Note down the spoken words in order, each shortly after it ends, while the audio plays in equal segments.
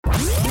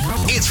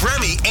It's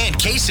Remy and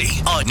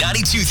Casey on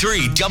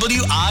 92.3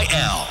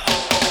 WIL.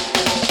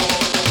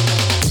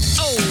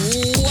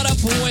 Oh, what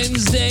up,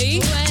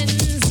 Wednesday?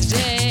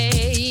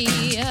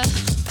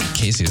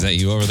 Casey, is that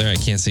you over there? I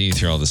can't see you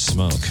through all the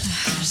smoke.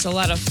 There's a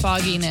lot of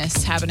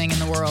fogginess happening in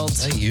the world.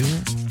 Is that you?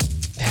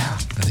 Yeah,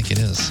 I think it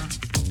is.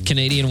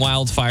 Canadian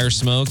wildfire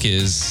smoke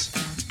is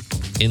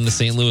in the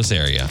St. Louis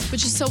area.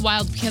 Which is so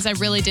wild because I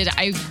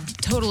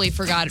totally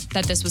forgot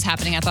that this was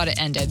happening. I thought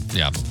it ended.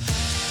 Yeah.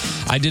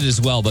 I did as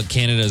well, but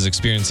Canada is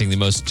experiencing the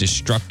most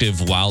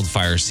destructive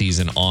wildfire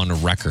season on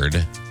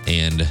record,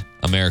 and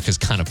America's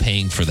kind of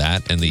paying for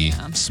that in the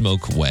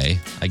smoke way.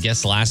 I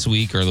guess last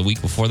week or the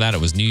week before that, it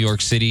was New York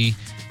City,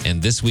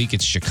 and this week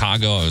it's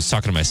Chicago. I was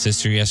talking to my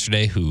sister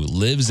yesterday who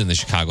lives in the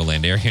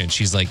Chicagoland area, and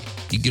she's like,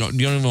 you don't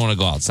even want to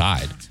go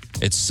outside.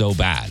 It's so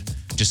bad.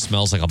 It just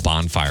smells like a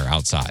bonfire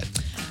outside.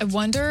 I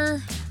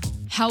wonder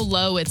how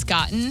low it's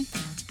gotten.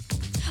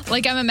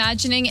 Like, I'm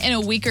imagining in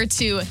a week or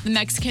two, the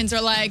Mexicans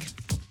are like,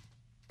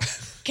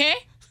 okay.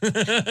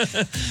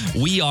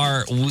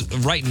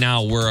 Right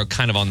now, we're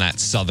kind of on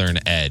that southern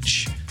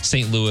edge.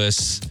 St.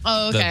 Louis,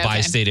 the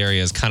bi-state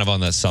area is kind of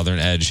on that southern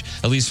edge,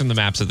 at least from the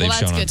maps that they've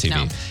shown on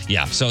TV.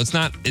 Yeah, so it's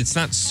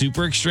not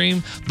super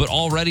extreme, but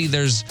already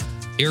there's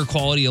air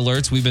quality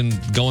alerts. We've been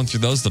going through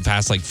those the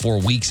past 4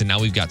 weeks, and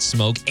now we've got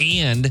smoke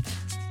and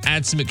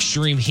add some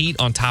extreme heat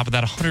on top of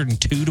that.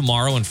 102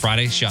 tomorrow and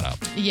Friday. Shut up.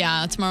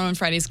 Yeah, tomorrow and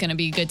Friday is going to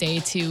be a good day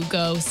to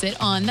go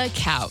sit on the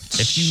couch.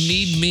 If you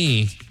need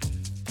me,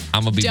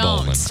 I'm going to be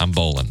bowling. I'm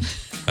bowling.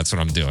 That's what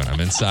I'm doing. I'm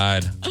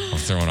inside. I'm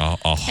throwing a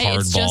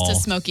hard it's ball. It's just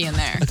as smoky in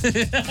there.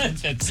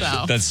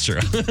 That's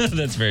true.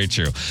 That's very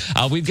true.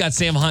 We've got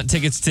Sam Hunt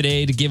tickets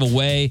today to give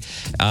away.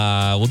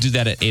 We'll do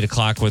that at 8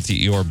 o'clock with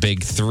your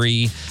big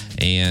three.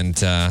 And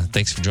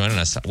thanks for joining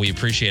us. We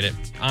appreciate it.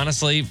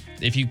 Honestly,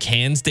 if you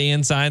can stay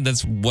inside,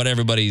 that's what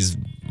everybody's,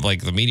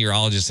 the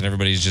meteorologists and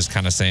everybody's just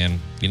kind of saying,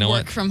 you know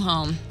what? Work from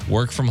home.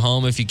 Work from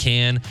home if you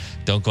can.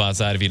 Don't go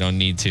outside if you don't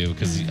need to.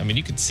 Because,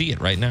 you can see it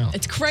right now.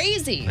 It's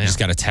crazy. I just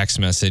got a text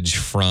message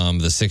from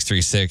the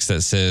 636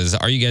 that says,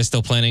 are you guys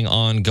still planning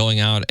on going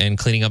out and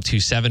cleaning up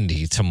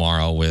 270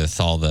 tomorrow with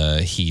all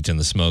the heat and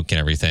the smoke and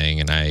everything?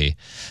 And I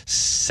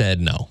said,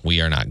 no,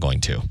 we are not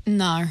going to.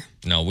 No,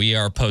 we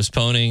are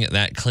postponing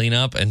that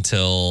cleanup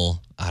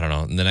until, I don't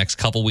know, in the next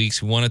couple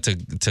weeks. We want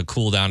it to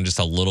cool down just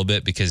a little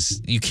bit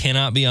because you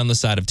cannot be on the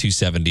side of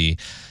 270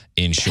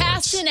 in shorts.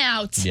 Passing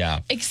out. Yeah.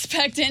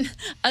 Expecting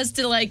us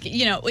to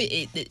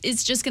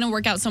it's just going to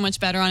work out so much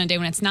better on a day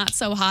when it's not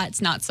so hot,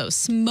 it's not so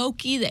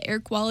smoky, the air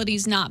quality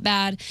is not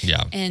bad.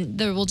 Yeah. And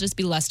there will just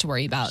be less to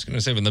worry about. I was going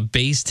to say, when the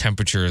base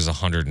temperature is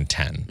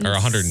 110 or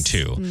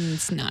 102,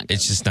 it's not good.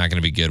 It's just not going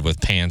to be good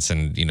with pants,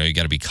 and you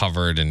got to be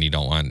covered, and you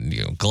don't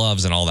want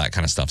gloves and all that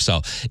kind of stuff.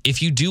 So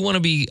if you do want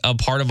to be a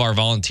part of our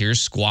volunteer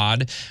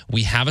squad,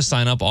 we have a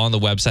sign up on the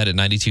website at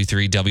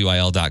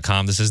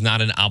 923wil.com. This is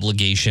not an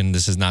obligation.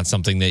 This is not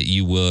something that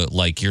you will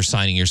you're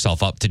signing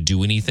yourself up to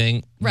do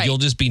anything. Right. You'll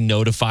just be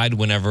notified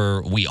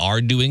whenever we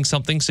are doing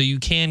something, so you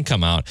can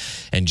come out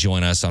and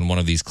join us on one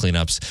of these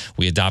cleanups.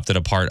 We adopted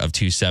a part of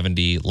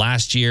 270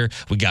 last year.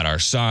 We got our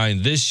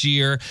sign this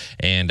year,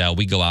 and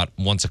we go out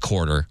once a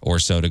quarter or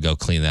so to go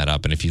clean that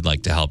up. And if you'd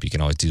like to help, you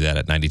can always do that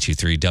at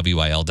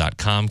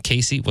 923wil.com.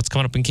 Casey, what's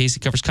coming up in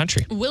Casey Covers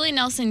Country? Willie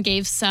Nelson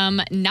gave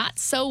some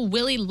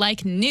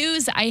not-so-Willie-like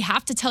news. I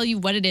have to tell you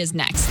what it is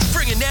next.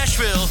 Bringing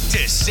Nashville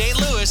to St.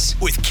 Louis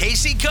with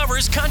Casey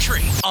Covers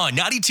Country on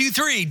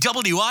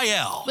 92.3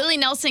 WIL. Willie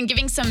Nelson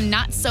giving some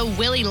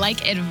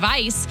not-so-Willie-like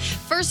advice.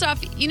 First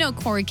off,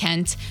 Corey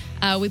Kent.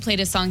 We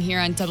played a song here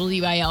on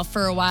WIL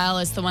for a while.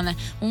 It's the one that,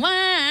 wow,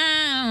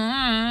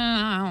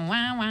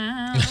 wow,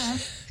 wow.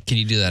 Can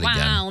you do that again?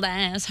 Wild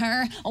as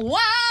her, wow.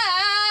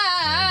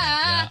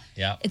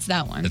 Yeah. It's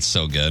that one. It's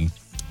so good.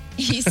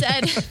 He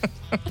said...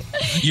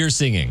 You're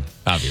singing,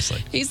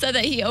 obviously. He said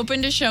that he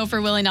opened a show for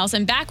Willie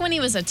Nelson back when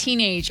he was a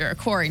teenager.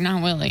 Corey,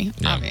 not Willie,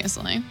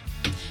 obviously.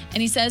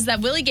 And he says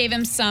that Willie gave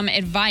him some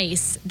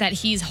advice that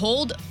he's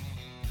held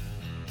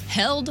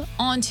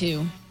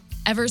onto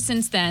ever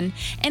since then.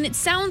 And it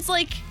sounds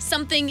like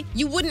something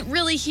you wouldn't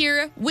really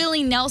hear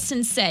Willie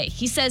Nelson say.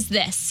 He says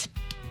this: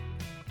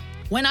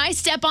 when I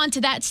step onto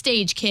that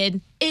stage,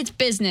 kid, it's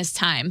business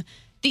time.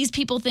 These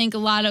people paid a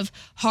lot of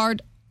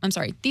hard-earned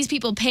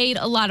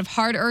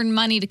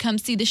money to come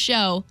see the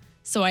show,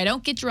 so I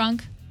don't get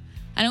drunk.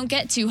 I don't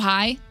get too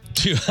high.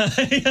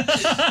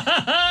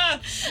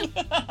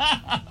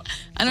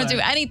 I don't do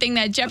anything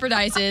that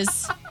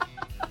jeopardizes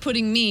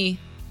putting me.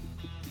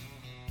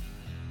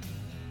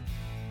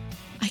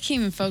 I can't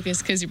even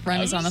focus because your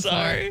brain is on the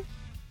floor.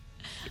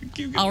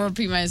 I'll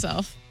repeat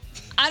myself.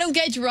 I don't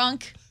get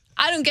drunk.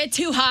 I don't get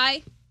too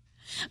high.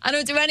 I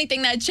don't do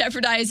anything that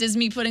jeopardizes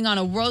me putting on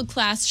a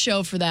world-class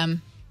show for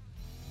them.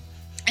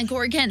 And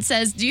Corey Kent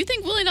says, do you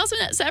think Willie Nelson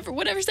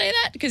would ever say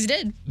that? Because he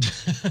did.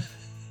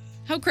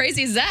 How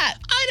crazy is that?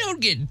 I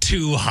don't get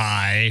too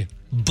high.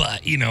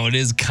 but, it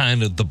is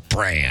kind of the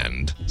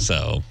brand.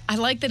 So I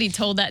like that he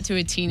told that to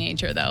a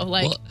teenager, though.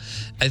 Like,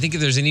 I think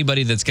if there's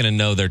anybody that's going to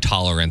know their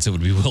tolerance, it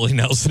would be Willie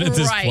Nelson at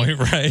this point,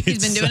 right?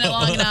 He's been doing it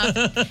long enough.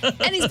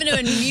 And he's been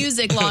doing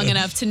music long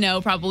enough to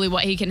know probably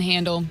what he can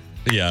handle.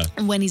 Yeah.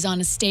 When he's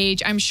on a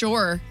stage, I'm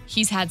sure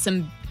he's had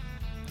some,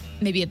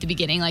 maybe at the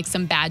beginning, like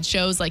some bad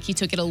shows. Like he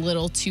took it a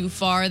little too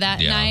far that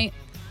night.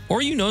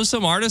 Or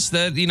some artists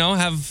that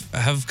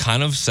have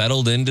kind of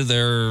settled into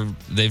their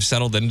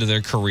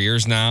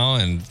careers now,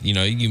 and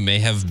you may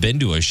have been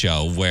to a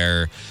show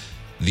where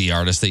the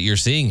artist that you're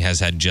seeing has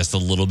had just a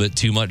little bit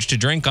too much to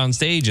drink on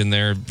stage, and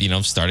they're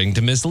starting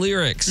to miss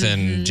lyrics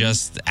and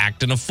just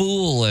acting a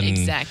fool, and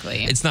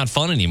exactly, it's not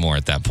fun anymore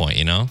at that point.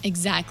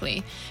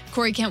 Exactly.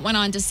 Corey Kent went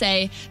on to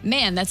say,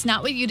 "Man, that's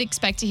not what you'd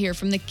expect to hear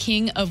from the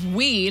king of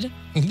weed."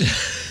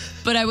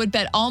 But I would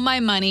bet all my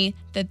money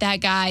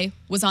that guy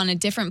was on a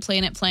different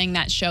planet playing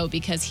that show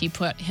because he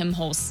put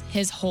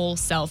his whole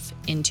self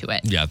into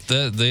it. Yeah,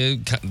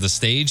 the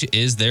stage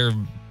is their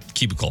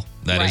cubicle.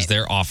 That is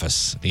their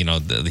office.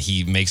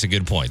 He makes a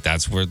good point.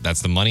 That's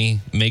the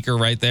money maker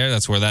right there.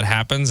 That's where that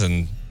happens,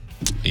 and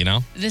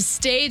the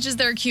stage is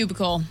their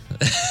cubicle.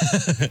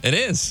 It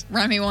is.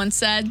 Remy once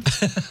said.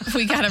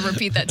 We got to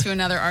repeat that to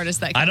another artist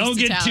that comes I don't to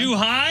get town. too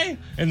high,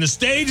 and the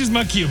stage is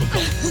my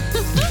cubicle.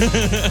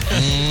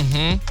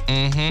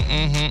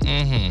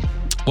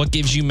 What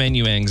gives you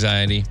menu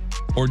anxiety?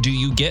 Or do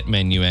you get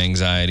menu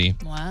anxiety?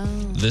 Wow.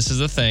 This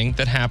is a thing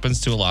that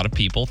happens to a lot of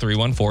people.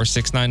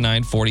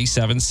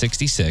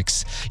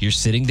 314-699-4766. You're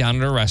sitting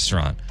down at a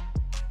restaurant.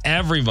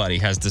 Everybody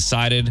has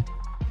decided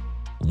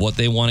what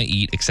they want to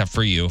eat except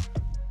for you.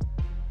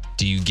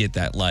 Do you get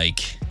that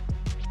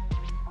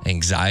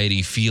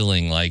anxiety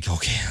feeling like,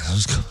 okay,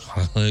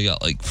 I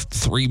got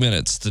 3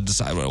 minutes to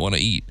decide what I want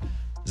to eat?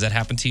 Does that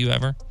happen to you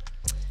ever?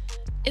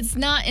 It's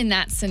not in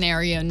that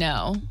scenario,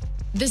 no.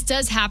 This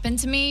does happen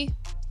to me,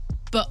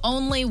 but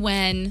only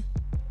when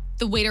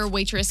the waiter or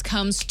waitress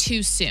comes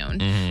too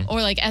soon. Or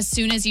as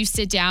soon as you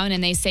sit down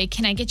and they say,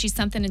 "Can I get you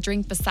something to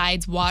drink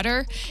besides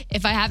water?"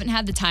 If I haven't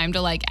had the time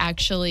to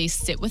actually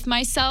sit with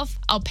myself,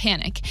 I'll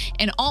panic.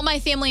 And all my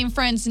family and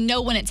friends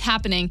know when it's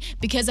happening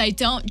because I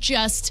don't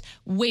just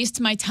waste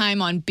my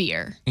time on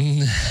beer.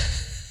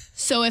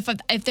 So if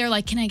they're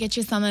like, "Can I get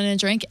you something to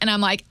drink?" And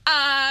I'm like,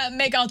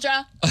 Mig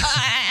Ultra,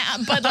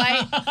 Bud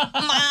Light,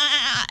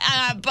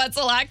 Bud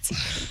Select.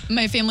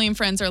 My family and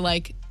friends are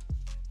like,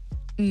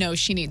 "No,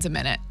 she needs a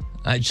minute.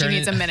 She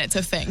needs a minute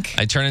to think."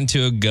 I turn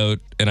into a goat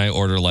and I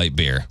order light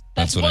beer.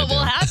 That's what I do.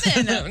 Will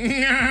happen.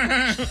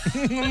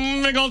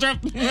 Mig Ultra.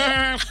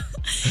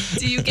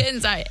 Do you get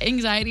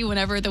anxiety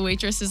whenever the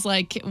waitress is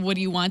like, "What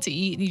do you want to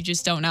eat?" and you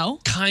just don't know?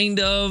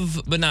 Kind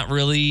of, but not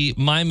really.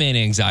 My main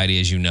anxiety,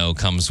 as you know,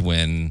 comes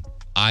when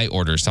I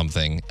order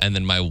something and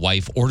then my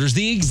wife orders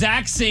the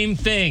exact same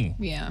thing.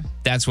 Yeah.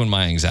 That's when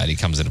my anxiety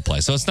comes into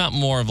play. So it's not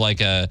more of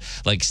a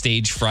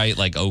stage fright,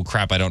 oh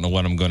crap, I don't know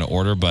what I'm going to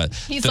order, but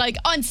he's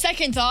on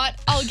second thought,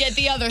 I'll get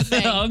the other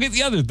thing. I'll get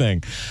the other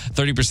thing.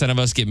 30% of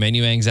us get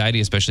menu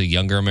anxiety, especially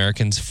younger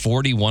Americans.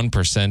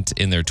 41%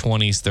 in their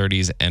 20s,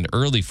 30s, and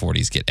early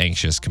 40s get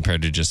anxious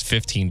compared to just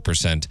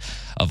 15%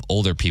 of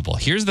older people.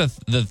 Here's the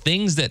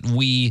things that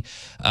we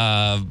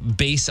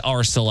base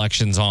our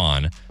selections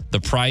on. The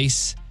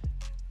price,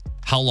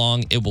 how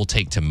long it will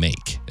take to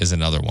make is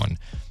another one.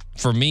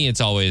 For me,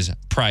 it's always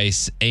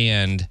price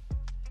and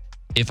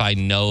if I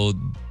know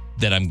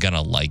that I'm going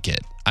to like it.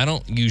 I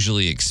don't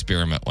usually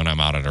experiment when I'm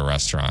out at a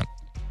restaurant.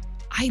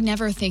 I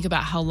never think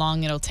about how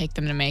long it'll take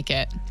them to make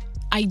it.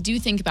 I do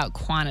think about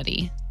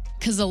quantity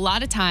because a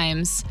lot of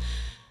times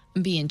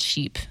I'm being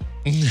cheap.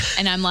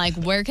 And I'm like,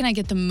 where can I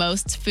get the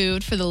most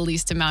food for the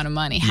least amount of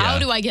money? How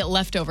do I get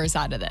leftovers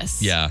out of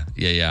this? Yeah.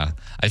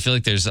 I feel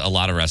like there's a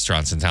lot of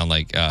restaurants in town,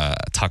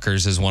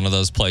 Tucker's is one of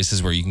those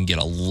places where you can get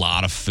a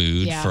lot of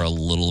food for a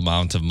little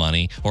amount of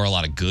money, or a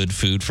lot of good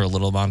food for a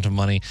little amount of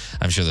money.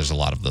 I'm sure there's a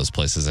lot of those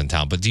places in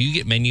town. But do you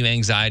get menu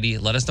anxiety?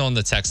 Let us know on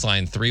the text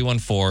line,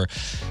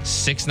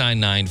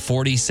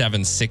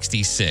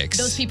 314-699-4766.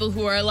 Those people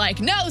who are like,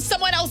 no,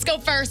 someone else go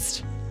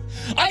first.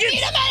 I need a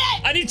minute.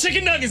 I need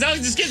chicken nuggets. I'll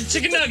just get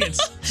chicken nuggets.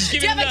 Just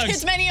give do me you have a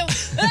nuggets. kids menu?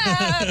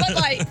 Bud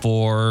Light.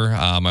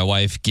 My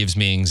wife gives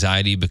me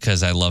anxiety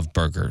because I love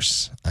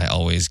burgers. I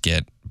always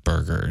get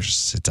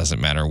burgers. It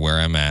doesn't matter where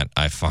I'm at.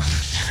 I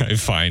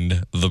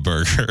find the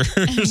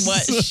burgers.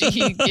 What,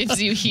 she gives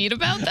you heat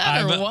about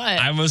that or what?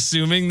 I'm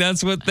assuming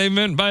that's what they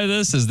meant by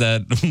this, is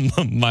that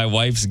my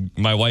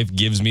wife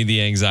gives me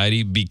the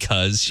anxiety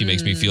because she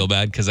makes me feel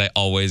bad because I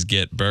always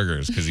get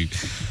burgers because he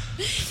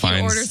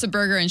orders a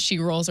burger and she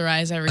rolls her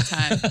eyes every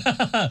time.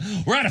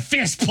 We're at a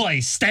fist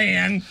place,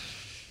 Stan.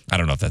 I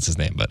don't know if that's his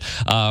name, but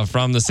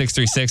from the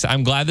 636,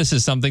 I'm glad this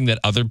is something that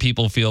other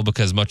people feel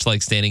because much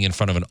like standing in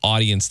front of an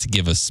audience to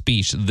give a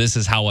speech, this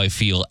is how I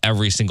feel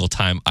every single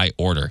time I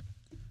order.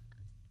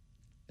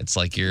 It's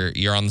like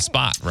you're on the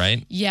spot,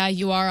 right? Yeah,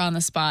 you are on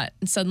the spot.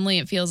 And suddenly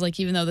it feels like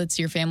even though that's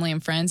your family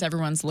and friends,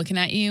 everyone's looking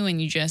at you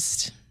and you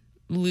just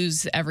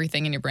lose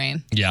everything in your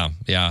brain. Yeah.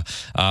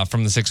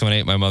 From the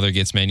 618, my mother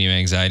gets menu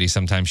anxiety.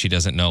 Sometimes she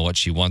doesn't know what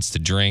she wants to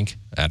drink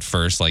at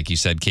first, like you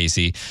said,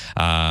 Casey.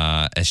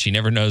 As she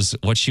never knows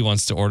what she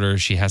wants to order,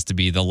 she has to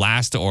be the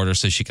last to order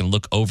so she can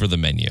look over the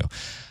menu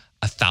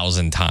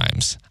 1,000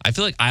 times. I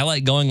feel like I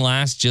like going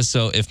last just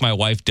so if my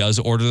wife does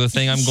order the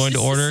thing I'm going to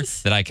order,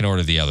 that I can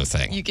order the other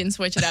thing. You can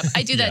switch it up.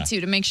 I do that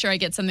too to make sure I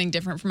get something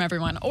different from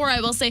everyone. Or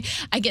I will say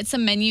I get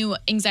some menu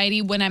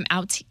anxiety when I'm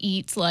out to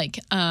eat. Like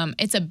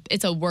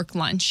it's a work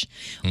lunch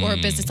or a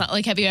business lunch.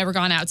 Like have you ever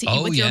gone out to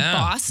eat with your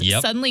boss?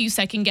 Yep. Suddenly you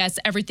second guess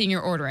everything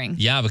you're ordering.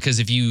 Yeah, because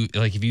if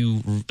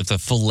the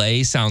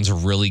fillet sounds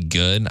really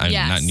good,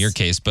 not in your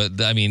case,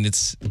 but I mean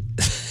it's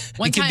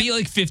it can be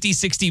like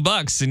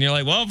 $50-$60 and you're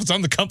like, well, if it's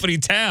on the company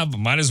tab,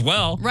 might as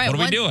well. Right. What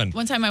are we doing?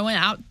 One time I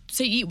went out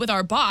to eat with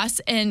our boss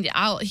and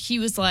he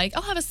was like,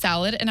 I'll have a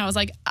salad. And I was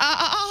like,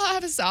 I'll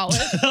have a salad.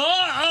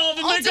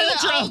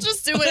 I'll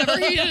just do whatever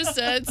he just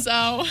said.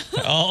 So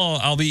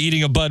I'll be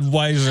eating a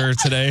Budweiser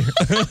today.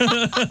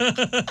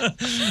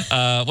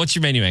 What's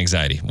your menu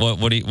anxiety?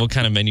 What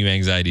kind of menu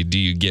anxiety do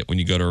you get when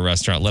you go to a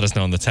restaurant? Let us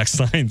know on the text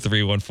line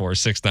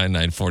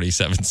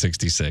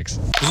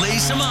 314-699-4766.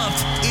 Lace them up.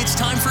 It's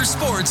time for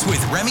sports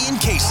with Remy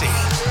and Casey.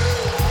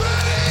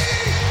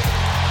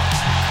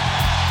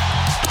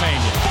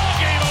 Ball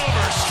game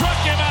over. Struck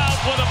him out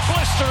with a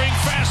blistering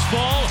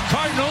fastball.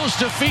 Cardinals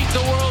defeat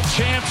the world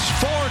champs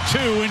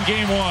 4-2 in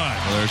game one.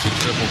 Well, there's your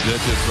triple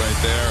digits right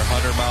there.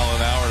 100 mile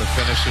an hour to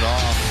finish it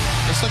off.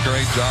 It's a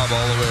great job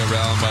all the way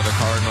around by the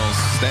Cardinals.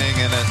 Staying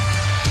in it,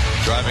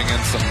 driving in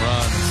some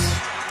runs.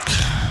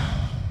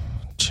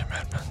 Jim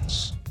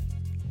Edmonds.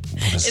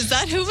 Is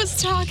that who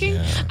was talking?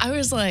 Yeah. I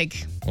was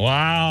like,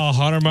 wow,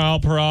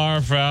 100-mile-per-hour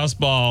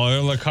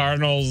fastball. The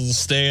Cardinals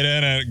stayed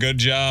in it. Good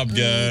job,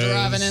 guys.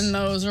 Driving in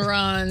those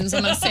runs.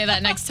 I'm going to say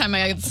that next time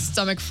I get the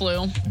stomach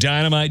flu.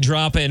 Dynamite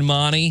drop in,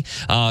 Monty.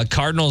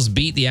 Cardinals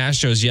beat the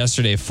Astros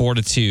yesterday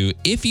 4-2.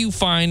 If you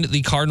find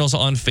the Cardinals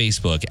on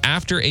Facebook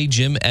after a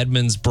Jim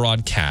Edmonds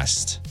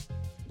broadcast,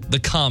 the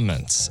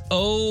comments.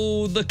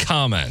 Oh, the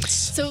comments.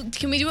 So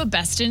can we do a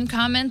best in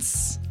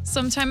comments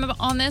sometime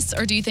on this,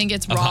 or do you think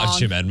it's wrong? About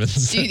Jim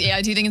Edmonds? Do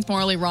you think it's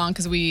morally wrong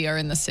because we are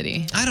in the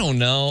city? I don't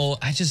know.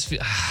 I just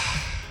feel,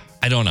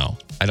 I don't know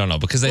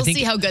because I think we'll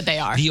see how good they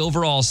are. The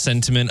overall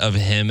sentiment of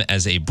him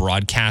as a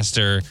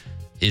broadcaster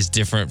is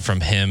different from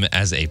him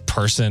as a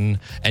person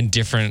and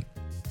different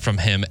from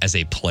him as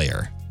a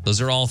player. Those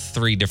are all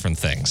three different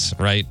things,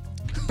 right?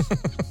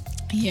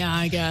 Yeah,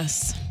 I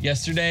guess.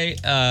 Yesterday,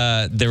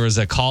 there was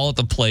a call at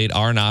the plate.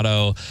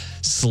 Arenado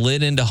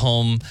slid into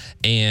home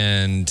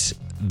and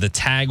the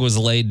tag was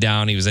laid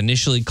down. He was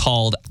initially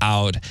called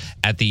out.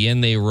 At the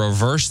end, they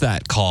reversed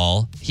that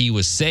call. He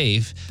was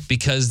safe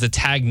because the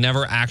tag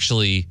never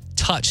actually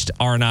touched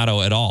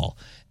Arenado at all.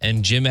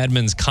 And Jim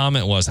Edmonds'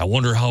 comment was, I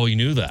wonder how he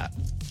knew that.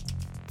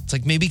 It's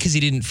like maybe because he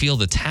didn't feel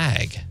the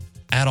tag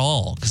at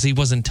all because he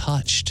wasn't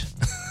touched.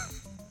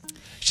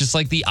 It's just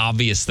like the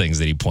obvious things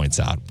that he points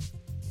out.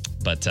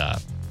 But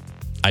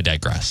I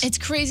digress. It's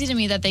crazy to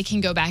me that they can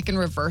go back and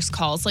reverse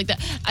calls like that.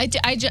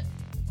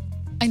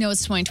 I know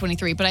it's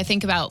 2023, but I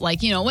think about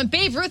when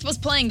Babe Ruth was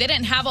playing, they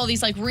didn't have all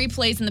these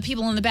replays and the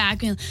people in the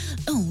back. And,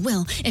 oh,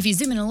 well, if you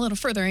zoom in a little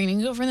further and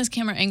you go from this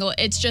camera angle,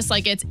 it's just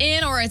like it's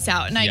in or it's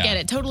out. And I get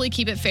it. Totally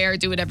keep it fair.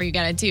 Do whatever you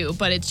got to do.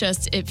 But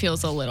it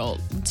feels a little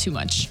too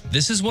much.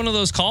 This is one of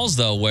those calls,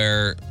 though,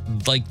 where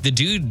the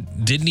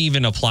dude didn't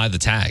even apply the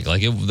tag.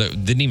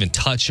 It didn't even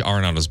touch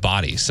Arenado's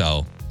body.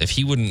 So if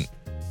he would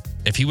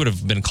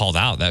have been called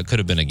out, that could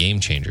have been a game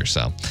changer.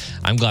 So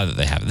I'm glad that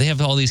they have it. They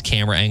have all these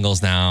camera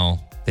angles now.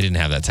 They didn't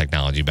have that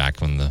technology back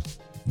when the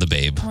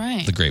Babe,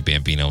 the great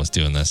Bambino, was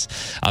doing this.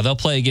 They'll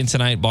play again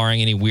tonight, barring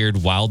any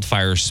weird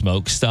wildfire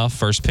smoke stuff.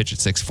 First pitch at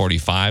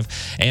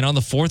 6:45. And on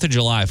the 4th of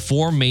July,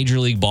 4 major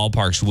league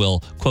ballparks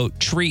will, quote,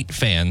 treat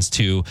fans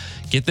to,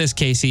 get this,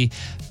 Casey,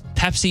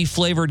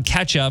 Pepsi-flavored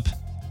ketchup.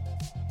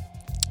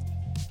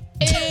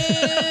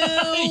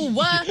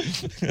 Ew.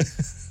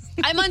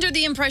 I'm under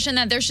the impression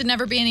that there should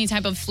never be any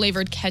type of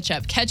flavored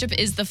ketchup. Ketchup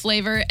is the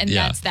flavor, and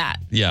that's that.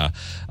 Yeah.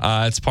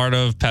 It's part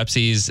of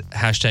Pepsi's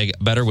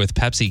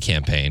 #BetterWithPepsi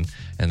campaign,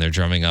 and they're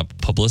drumming up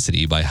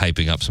publicity by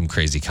hyping up some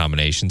crazy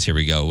combinations. Here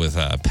we go with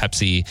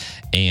Pepsi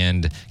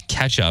and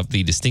ketchup.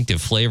 The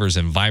distinctive flavors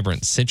and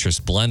vibrant citrus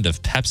blend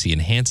of Pepsi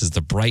enhances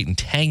the bright and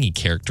tangy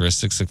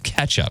characteristics of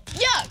ketchup.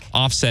 Yuck!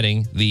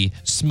 Offsetting the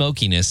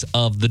smokiness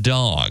of the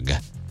dog.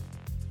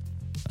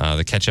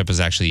 The ketchup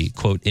is actually,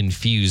 quote,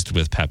 infused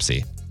with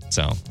Pepsi.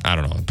 So, I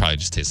don't know. It probably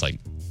just tastes like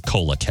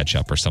cola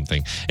ketchup or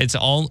something. It's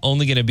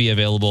only going to be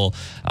available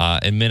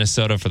in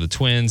Minnesota for the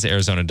Twins,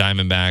 Arizona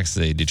Diamondbacks,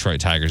 the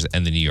Detroit Tigers,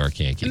 and the New York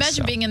Yankees.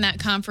 Imagine being in that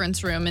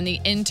conference room and the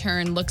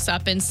intern looks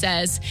up and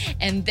says,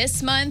 and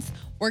this month,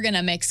 we're going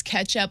to mix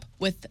ketchup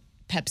with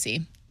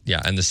Pepsi.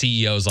 Yeah, and the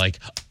CEO is like,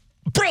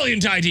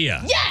 brilliant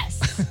idea.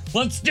 Yes!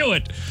 Let's do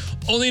it.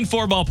 Only in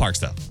 4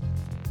 ballparks, though.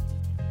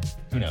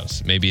 Who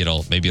knows? Maybe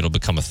it'll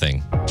become a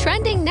thing.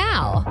 Trending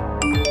now.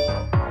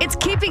 It's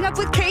Keeping Up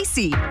with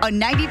Casey on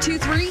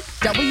 92.3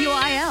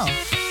 WIL.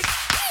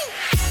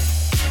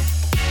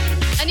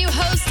 A new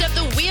host of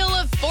the Wheel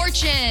of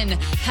Fortune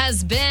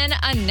has been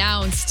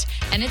announced,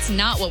 and it's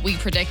not what we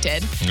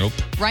predicted. Nope.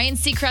 Ryan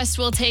Seacrest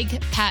will take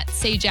Pat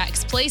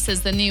Sajak's place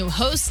as the new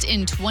host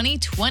in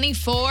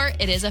 2024.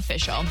 It is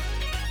official.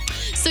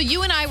 So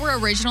you and I were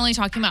originally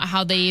talking about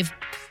how they've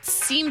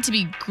seemed to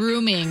be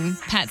grooming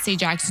Pat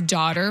Sajak's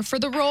daughter for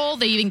the role.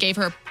 They even gave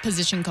her a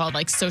position called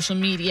like social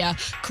media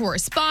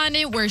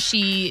correspondent, where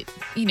she,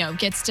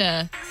 gets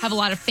to have a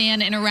lot of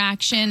fan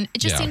interaction. It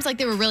just seems like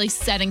they were really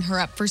setting her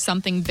up for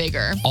something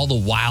bigger. All the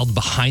wild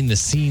behind the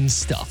scenes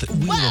stuff at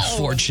Wheel of Whoa.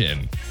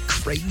 Fortune.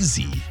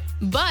 Crazy.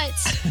 But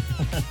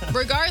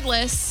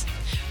regardless,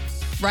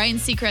 Ryan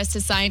Seacrest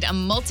has signed a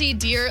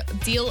multi-year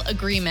deal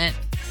agreement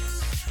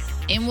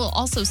and will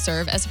also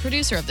serve as a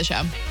producer of the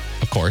show.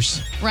 Of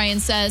course. Ryan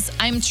says,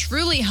 I'm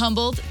truly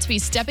humbled to be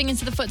stepping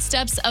into the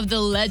footsteps of the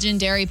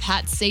legendary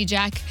Pat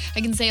Sajak. I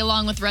can say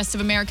along with the rest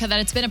of America that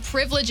it's been a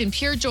privilege and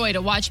pure joy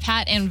to watch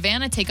Pat and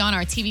Vanna take on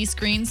our TV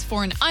screens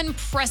for an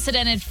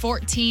unprecedented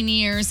 14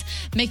 years,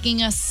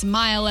 making us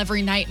smile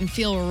every night and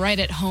feel right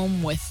at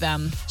home with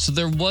them. So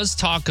there was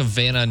talk of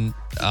Vanna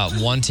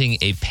wanting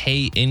a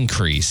pay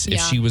increase if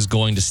she was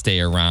going to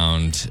stay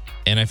around.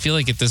 And I feel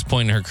like at this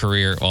point in her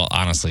career, well,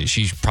 honestly,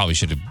 she probably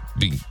should have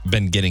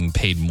been getting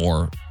paid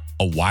more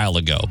a while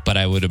ago. But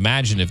I would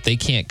imagine if they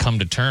can't come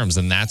to terms,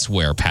 then that's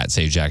where Pat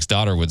Sajak's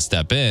daughter would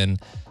step in.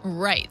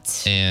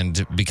 Right.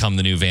 And become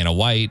the new Vanna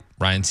White,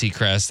 Ryan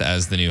Seacrest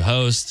as the new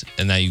host.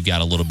 And now you've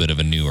got a little bit of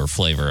a newer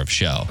flavor of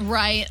show.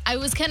 Right. I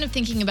was kind of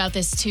thinking about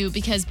this too,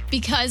 because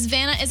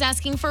Vanna is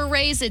asking for a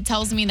raise, it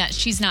tells me that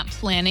she's not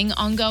planning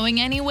on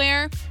going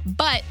anywhere.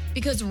 But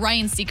because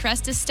Ryan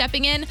Seacrest is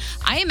stepping in,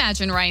 I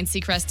imagine Ryan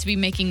Seacrest to be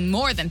making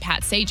more than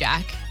Pat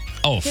Sajak.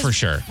 Oh, for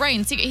sure.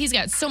 Ryan Seacrest, he's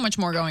got so much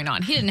more going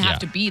on. He didn't have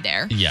to be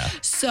there. Yeah.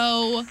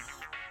 So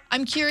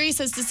I'm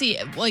curious as to see,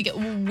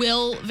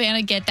 will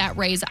Vanna get that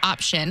raise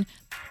option?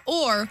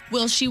 Or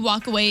will she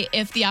walk away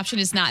if the option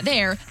is not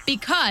there?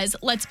 Because,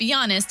 let's be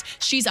honest,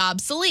 she's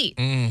obsolete.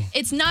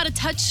 It's not a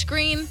touch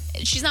screen.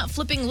 She's not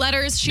flipping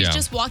letters. She's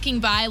just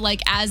walking by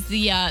as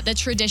the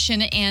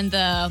tradition and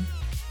the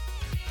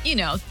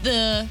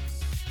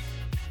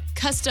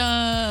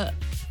custom,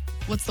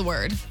 what's the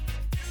word?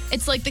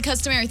 It's like the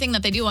customary thing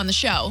that they do on the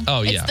show.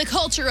 Oh, yeah. It's the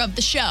culture of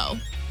the show.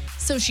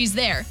 So she's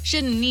there.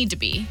 She didn't need to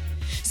be.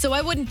 So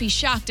I wouldn't be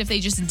shocked if they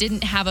just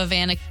didn't have a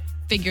Vanna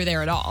figure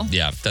there at all.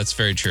 Yeah, that's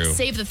very true.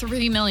 Save the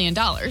 $3 million.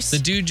 The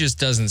dude just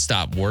doesn't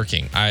stop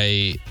working.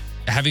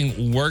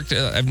 Having worked,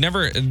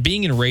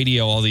 being in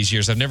radio all these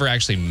years, I've never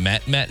actually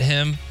met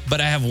him, but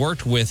I have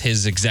worked with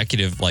his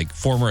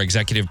former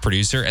executive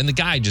producer, and the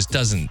guy just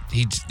doesn't,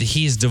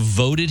 he has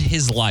devoted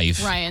his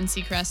life Ryan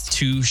Seacrest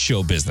to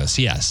show business.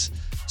 Yes.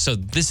 So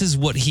this is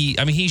what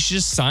he's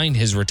just signed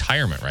his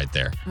retirement right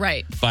there.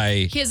 Right.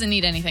 He doesn't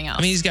need anything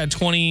else. He's got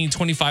 20,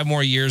 25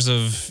 more years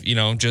of,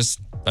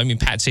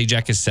 Pat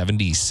Sajak is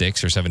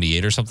 76 or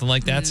 78 or something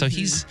like that.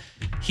 Mm-hmm. So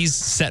he's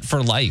set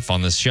for life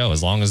on this show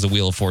as long as the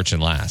Wheel of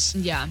Fortune lasts.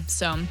 Yeah,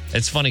 so.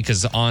 It's funny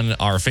because on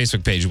our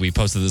Facebook page, we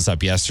posted this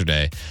up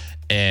yesterday,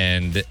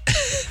 and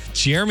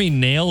Jeremy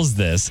nails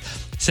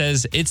this.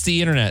 Says it's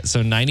the internet,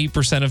 so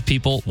 90% of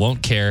people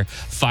won't care,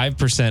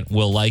 5%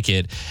 will like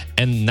it,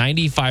 and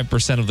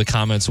 95% of the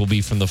comments will be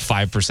from the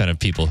 5% of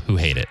people who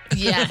hate it.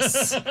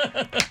 Yes.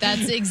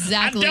 That's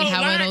exactly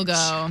how it'll go.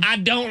 I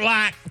don't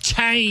like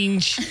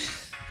change.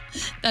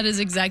 That is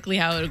exactly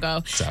how it'll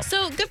go.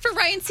 So good for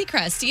Ryan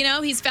Seacrest.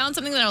 He's found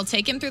something that'll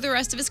take him through the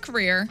rest of his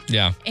career.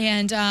 Yeah.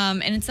 And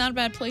it's not a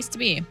bad place to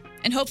be.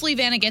 And hopefully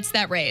Vanna gets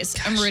that raise.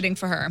 I'm rooting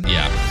for her.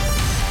 Yeah.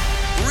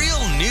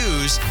 Real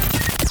news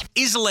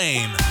is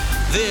lame.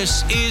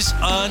 This is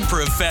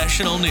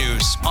Unprofessional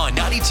News on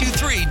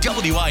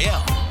 92.3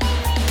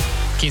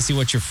 WIL. Casey,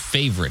 what's your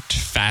favorite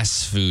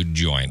fast food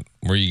joint?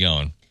 Where are you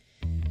going?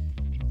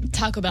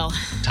 Taco Bell.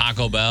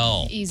 Taco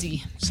Bell.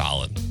 Easy.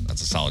 Solid.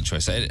 That's a solid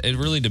choice. It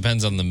really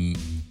depends on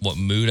what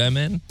mood I'm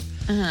in.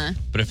 Uh-huh.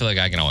 But I feel like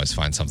I can always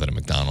find something at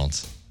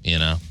McDonald's,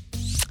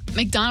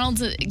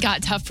 McDonald's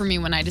got tough for me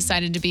when I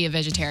decided to be a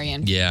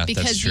vegetarian. Yeah,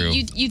 because that's true.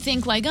 You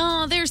think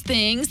there's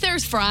things,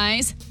 there's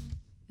fries.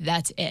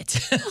 That's it.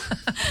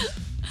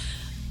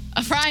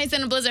 A fries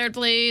and a Blizzard,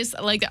 please.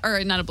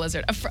 Or not a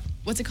Blizzard.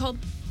 What's it called?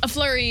 A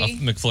flurry. A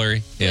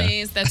McFlurry.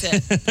 Please, that's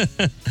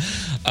it.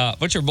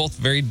 Which are both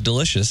very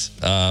delicious.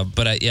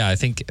 But I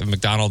think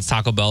McDonald's,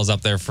 Taco Bell is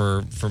up there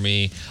for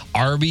me.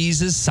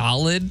 Arby's is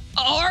solid.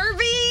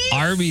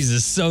 Arby's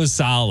is so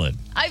solid.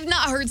 I've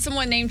not heard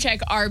someone name check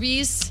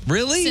Arby's.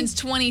 Really? Since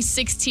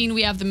 2016,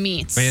 we have the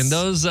meats. Man,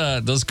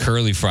 those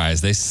curly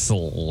fries, they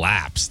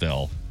slap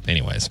still.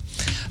 Anyways,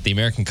 the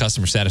American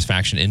Customer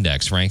Satisfaction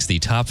Index ranks the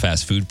top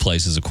fast food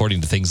places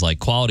according to things like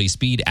quality,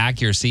 speed,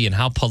 accuracy, and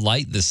how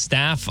polite the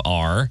staff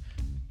are.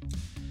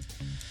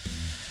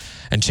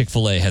 And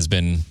Chick-fil-A has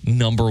been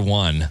number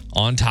one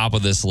on top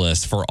of this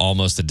list for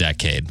almost a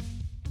decade.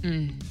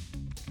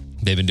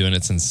 They've been doing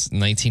it since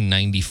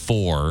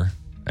 1994,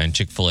 and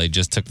Chick-fil-A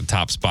just took the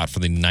top spot for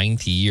the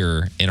 9th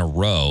year in a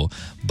row.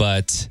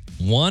 But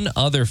one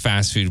other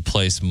fast food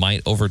place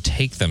might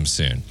overtake them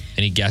soon.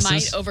 Any guesses?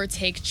 Might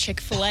overtake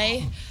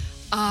Chick-fil-A.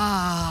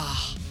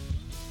 And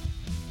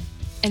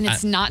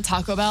it's not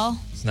Taco Bell.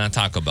 It's not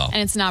Taco Bell.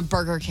 And it's not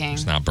Burger King.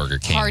 It's not Burger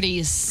King.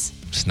 Hardee's.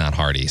 It's not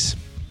Hardee's.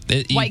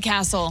 White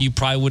Castle. You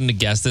probably wouldn't have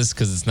guessed this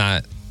because it's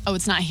not. Oh,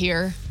 it's not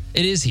here.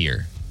 It is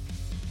here.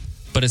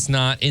 But it's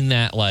not in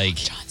that like.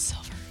 John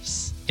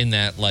Silver's. In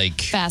that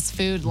like. Fast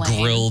food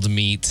lane. Grilled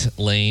meat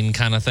lane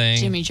kind of thing.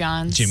 Jimmy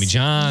John's. Jimmy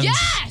John's.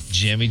 Yes!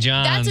 Jimmy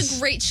John's. That's a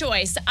great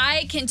choice.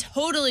 I can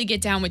totally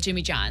get down with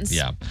Jimmy John's.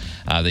 Yeah.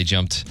 They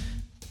jumped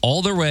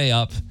all their way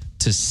up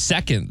to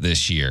second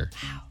this year.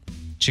 Wow.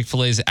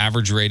 Chick-fil-A's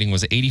average rating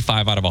was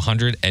 85 out of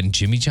 100, and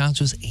Jimmy John's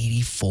was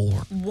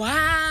 84.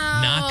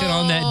 Wow. Knocking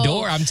on that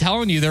door. I'm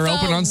telling you, they're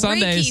open on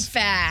Sundays.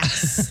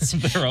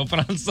 Fast. They're open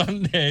on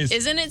Sundays.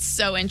 Isn't it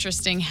so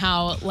interesting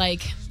how,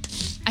 like,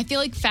 I feel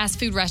like fast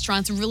food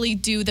restaurants really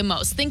do the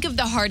most. Think of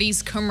the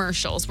Hardee's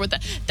commercials where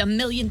the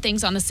million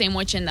things on the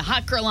sandwich and the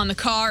hot girl on the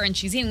car and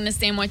she's eating the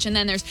sandwich, and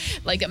then there's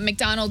like a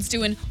McDonald's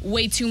doing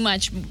way too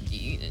much.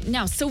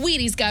 Now,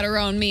 Sweetie's got her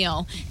own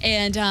meal,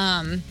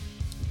 and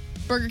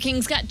Burger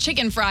King's got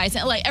chicken fries.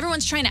 And like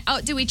everyone's trying to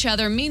outdo each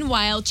other.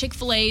 Meanwhile,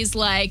 Chick-fil-A's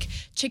like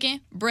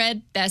chicken,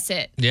 bread, that's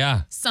it.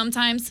 Yeah.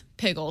 Sometimes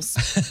pickles.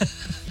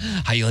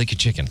 How you like your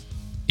chicken?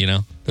 You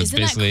know? That's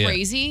Isn't basically that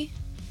crazy? it.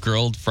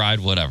 Grilled,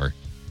 fried, whatever.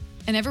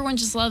 And everyone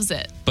just loves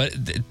it. But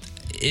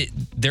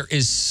there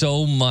is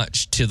so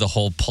much to the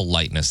whole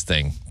politeness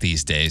thing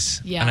these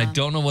days. Yeah. And I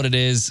don't know what it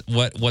is,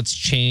 what's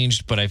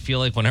changed, but I feel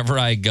like whenever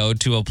I go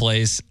to a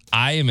place,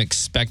 I am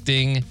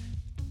expecting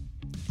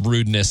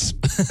rudeness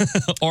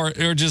or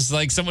just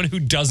like someone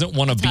who doesn't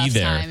want to be Tough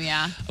there. time,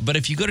 yeah. But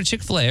if you go to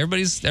Chick-fil-A,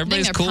 everybody's I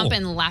think they're cool.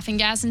 pumping laughing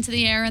gas into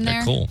the air in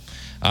there. They're cool.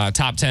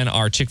 Top 10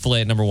 are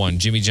Chick-fil-A at number 1,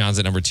 Jimmy John's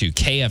at number 2,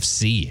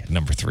 KFC at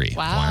number 3.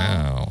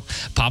 Wow.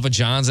 Papa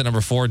John's at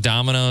number 4,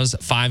 Domino's,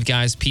 Five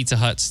Guys, Pizza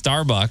Hut,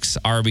 Starbucks,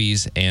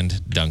 Arby's,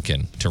 and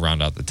Dunkin' to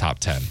round out the top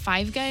 10.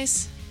 Five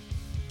Guys?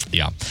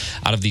 Yeah.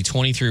 Out of the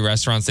 23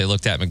 restaurants they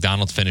looked at,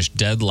 McDonald's finished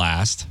dead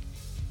last,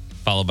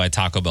 followed by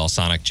Taco Bell,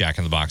 Sonic, Jack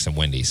in the Box, and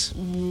Wendy's.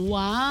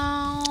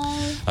 Wow.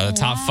 The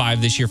top 5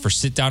 this year for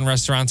sit-down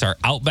restaurants are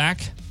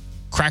Outback,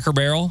 Cracker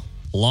Barrel,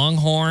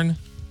 Longhorn,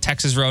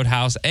 Texas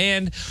Roadhouse,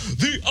 and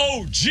the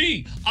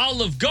OG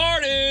Olive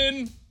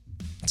Garden.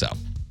 So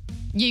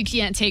You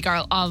can't take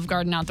our Olive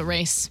Garden out the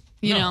race,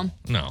 you know?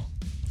 No.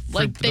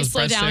 Like, they Those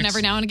slow down breadsticks,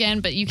 every now and again,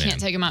 but you can't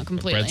take them out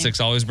completely.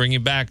 Breadsticks always bring you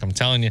back, I'm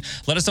telling you.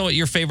 Let us know what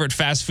your favorite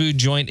fast food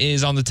joint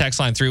is on the text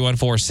line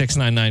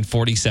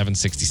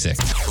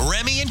 314-699-4766.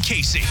 Remy and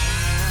Casey.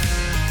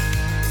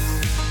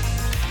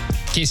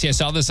 Casey, I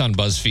saw this on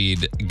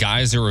BuzzFeed.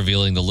 Guys are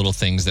revealing the little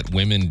things that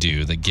women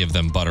do that give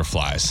them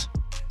butterflies.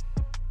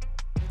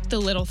 The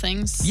little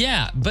things.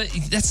 Yeah, but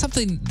that's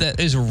something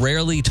that is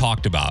rarely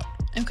talked about.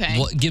 Okay.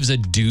 What gives a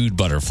dude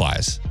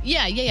butterflies?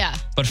 Yeah.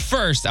 But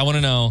first, I want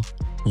to know,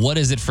 what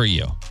is it for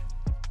you?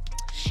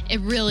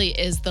 It really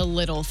is the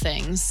little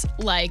things.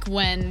 Like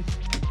when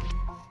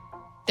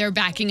they're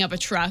backing up a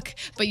truck,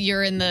 but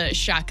you're in the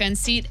shotgun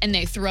seat and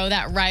they throw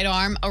that right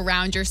arm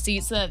around your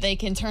seat so that they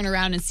can turn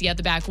around and see out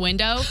the back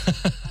window.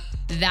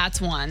 That's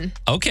one.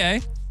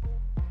 Okay.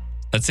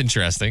 That's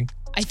interesting.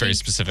 It's very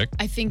specific.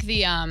 I think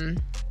the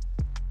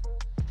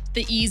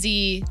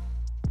easy,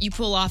 you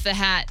pull off the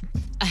hat,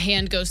 a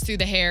hand goes through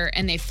the hair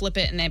and they flip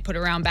it and they put it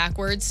around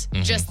backwards.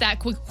 Just that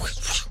quick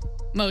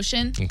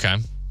motion. Okay.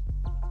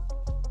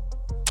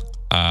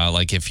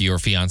 Like if your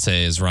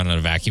fiance is running a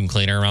vacuum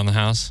cleaner around the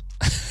house.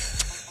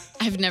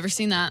 I've never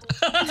seen that.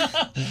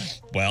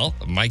 Well,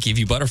 it might give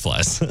you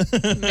butterflies.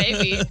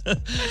 Maybe.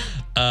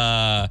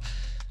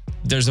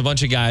 There's a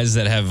bunch of guys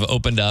that have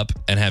opened up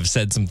and have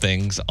said some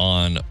things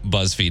on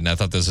BuzzFeed, and I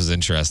thought this was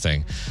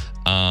interesting.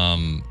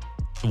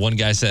 One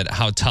guy said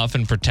how tough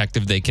and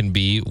protective they can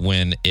be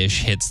when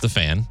ish hits the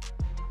fan,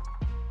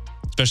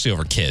 especially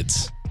over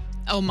kids.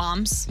 Oh,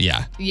 moms?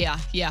 Yeah. Yeah,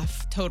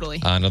 totally.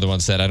 Another one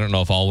said, I don't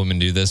know if all women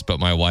do this, but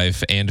my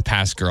wife and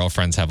past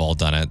girlfriends have all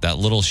done it. That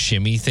little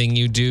shimmy thing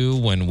you do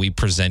when we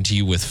present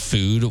you with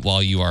food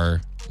while you are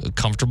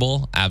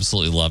comfortable.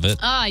 Absolutely love it.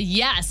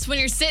 Yes. When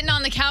you're sitting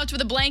on the couch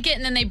with a blanket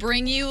and then they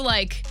bring you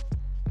like...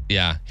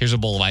 Yeah, here's a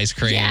bowl of ice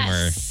cream.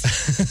 Yes.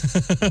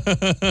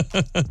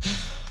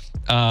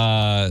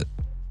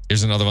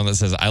 Here's another one that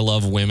says, I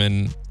love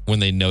women when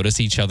they notice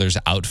each other's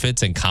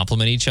outfits and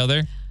compliment each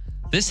other.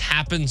 This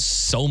happens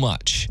so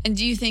much. And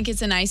do you think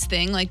it's a nice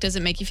thing? Like, does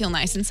it make you feel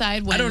nice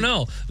inside? When... I don't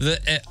know.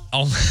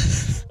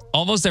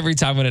 Almost every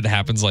time when it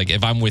happens, like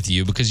if I'm with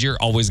you, because you're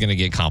always going to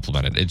get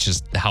complimented. It's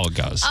just how it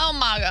goes. Oh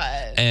my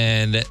God.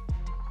 And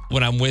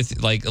when I'm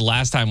with, like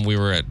last time we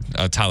were at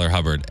Tyler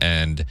Hubbard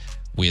and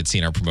we had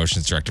seen our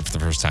promotions director for the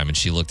first time and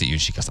she looked at you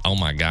and she goes, oh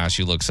my gosh,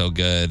 you look so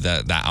good.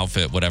 That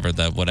outfit, whatever,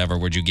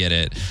 where'd you get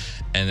it?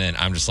 And then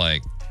I'm just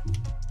like,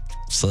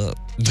 what's up?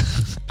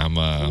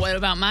 What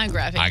about my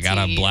graphic I got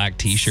a black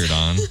t-shirt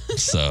on,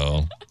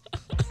 so.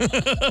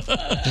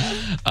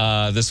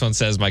 This one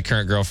says, my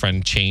current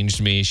girlfriend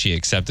changed me. She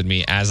accepted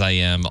me as I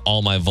am,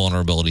 all my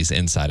vulnerabilities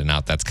inside and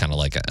out. That's kind of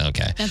like,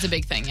 okay. That's a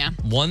big thing, yeah.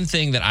 One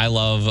thing that I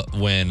love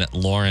when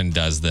Lauren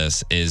does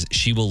this is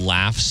she will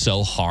laugh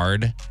so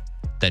hard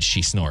that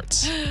she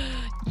snorts.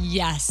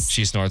 Yes.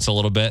 She snorts a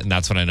little bit, and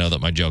that's when I know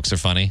that my jokes are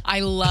funny. I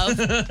love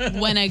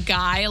when a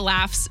guy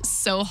laughs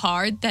so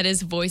hard that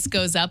his voice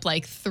goes up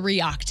like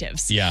 3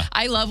 octaves. Yeah.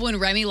 I love when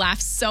Remy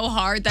laughs so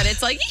hard that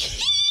it's like,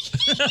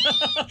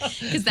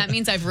 because that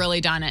means I've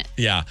really done it.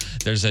 Yeah,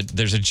 there's a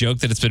joke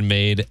that it's been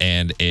made,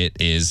 and it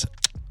is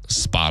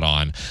spot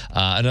on.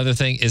 Another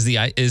thing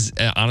is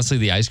honestly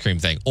the ice cream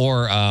thing,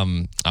 or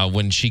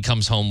when she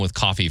comes home with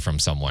coffee from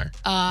somewhere.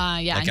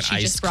 Yeah, Like and an she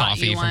iced just brought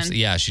coffee you one.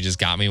 yeah, she just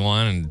got me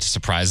one and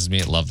surprises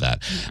me. I love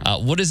that.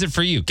 What is it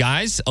for you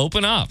guys?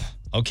 Open up,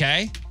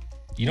 okay?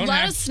 You don't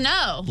Let us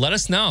know. Let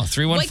us know. What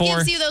 314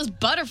 gives you those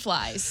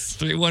butterflies?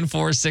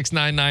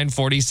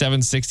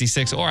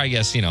 314-699-4766. Or I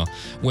guess,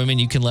 women,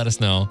 you can let us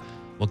know.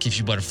 We'll give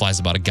you butterflies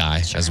about a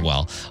guy as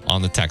well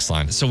on the text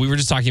line. So we were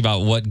just talking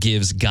about what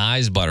gives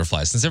guys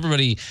butterflies. Since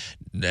everybody,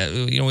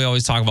 we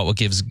always talk about what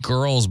gives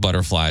girls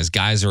butterflies.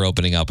 Guys are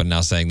opening up and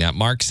now saying that.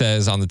 Mark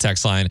says on the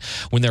text line,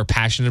 when they're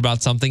passionate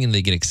about something and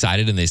they get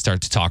excited and they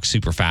start to talk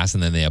super fast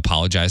and then they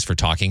apologize for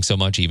talking so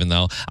much, even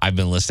though I've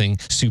been listening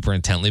super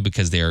intently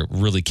because they're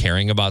really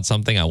caring about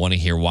something. I want to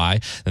hear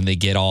why. Then they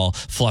get all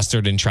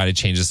flustered and try to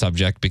change the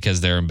subject because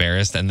they're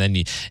embarrassed. And then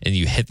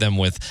you hit them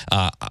with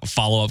a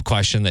follow-up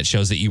question that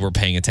shows that you were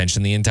paying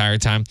attention the entire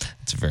time.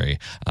 It's a very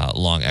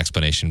long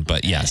explanation,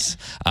 but yes,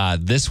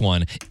 this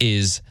one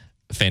is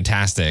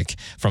fantastic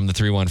from the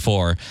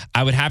 314.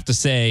 I would have to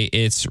say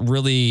it's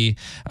really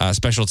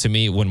special to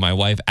me when my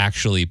wife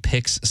actually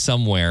picks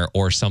somewhere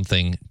or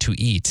something to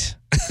eat.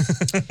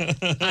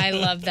 I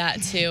love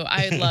that too.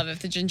 I would love if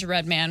the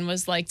gingerbread man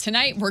was like,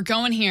 tonight we're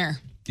going here.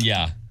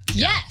 Yeah.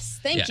 Yes,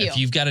 thank you. If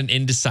you've got an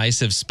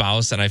indecisive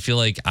spouse, and I feel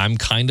like I'm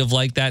kind of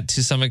like that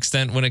to some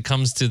extent when it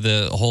comes to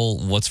the whole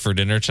what's for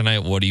dinner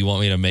tonight, what do you want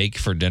me to make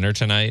for dinner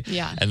tonight?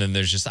 Yeah. And then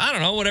there's just, I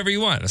don't know, whatever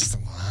you want.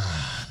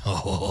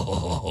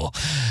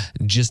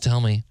 Just tell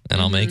me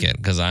and I'll make it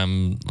because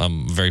I'm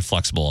very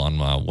flexible on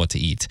what to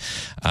eat.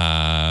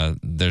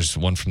 There's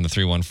one from the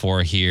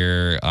 314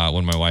 here.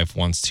 When my wife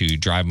wants to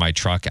drive my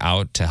truck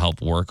out to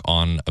help work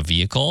on a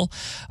vehicle,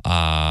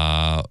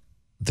 where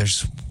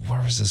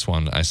was this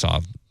one I saw?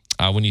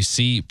 When you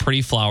see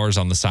pretty flowers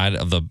on the side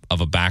of a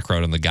back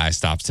road and the guy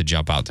stops to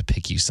jump out to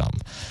pick you some.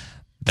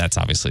 That's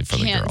obviously for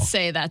the girl. Can't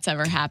say that's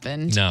ever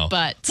happened. No.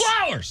 But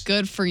flowers.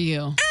 Good for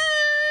you.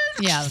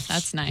 Yeah,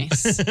 that's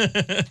nice.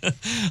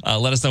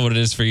 Let us know what it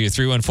is for you.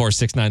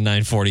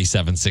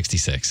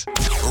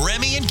 314-699-4766.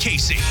 Remy and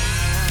Casey.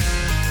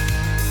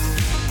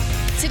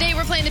 Today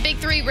we're playing the Big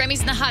Three.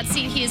 Remy's in the hot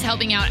seat. He is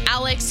helping out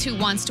Alex, who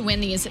wants to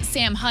win these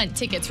Sam Hunt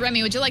tickets.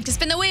 Remy, would you like to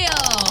spin the wheel?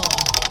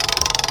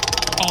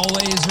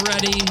 Always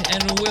ready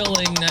and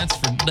willing. That's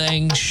for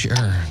dang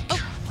sure.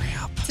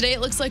 Today it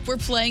looks like we're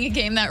playing a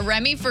game that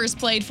Remy first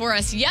played for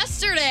us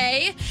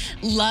yesterday.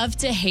 Love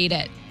to hate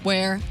it.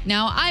 Where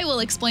now I will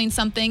explain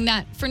something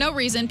that for no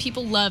reason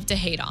people love to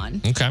hate on.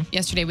 Okay.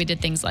 Yesterday we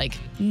did things like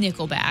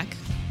Nickelback,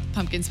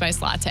 pumpkin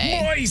spice latte.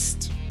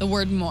 Moist. The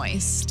word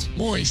moist.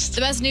 Moist.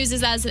 The best news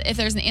is as if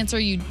there's an answer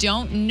you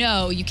don't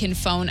know, you can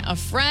phone a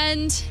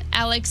friend.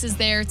 Alex is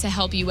there to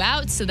help you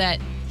out so that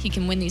he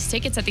can win these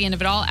tickets at the end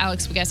of it all.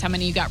 Alex will guess how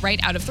many you got right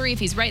out of 3. If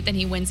he's right, then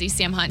he wins these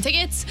Sam Hunt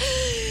tickets.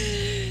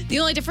 The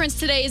only difference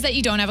today is that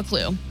you don't have a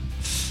clue.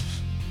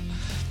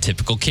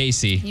 Typical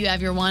Casey. You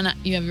have your one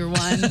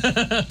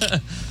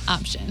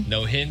option.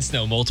 No hints,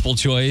 no multiple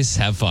choice.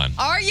 Have fun.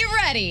 Are you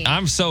ready?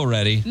 I'm so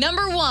ready.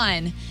 Number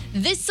 1.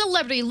 This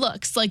celebrity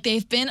looks like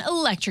they've been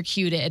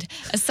electrocuted.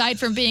 Aside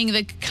from being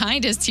the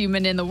kindest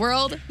human in the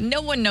world,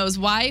 no one knows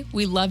why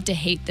we love to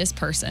hate this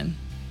person.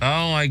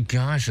 Oh my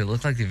gosh, it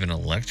looked like they've been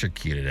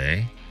electrocuted,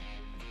 eh?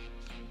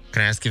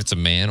 Can I ask if it's a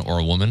man or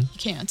a woman? You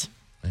can't.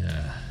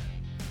 Yeah.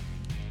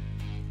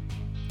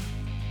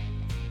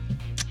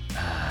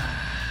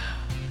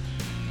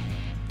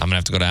 I'm going to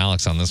have to go to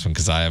Alex on this one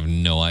because I have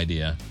no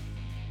idea.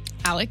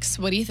 Alex,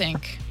 what do you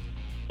think?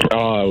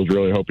 Oh, I was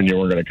really hoping you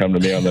weren't going to come to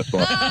me on this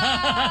one.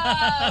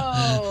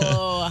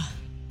 Oh.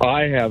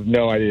 I have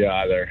no idea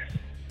either.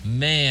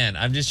 Man,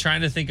 I'm just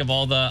trying to think of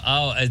all the.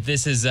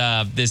 This is.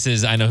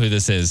 I know who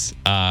this is.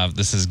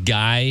 This is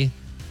Guy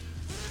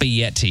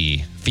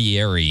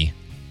Fieri.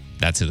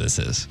 That's who this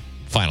is.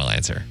 Final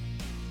answer.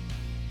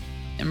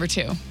 Number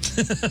 2.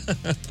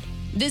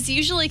 This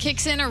usually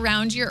kicks in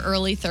around your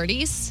early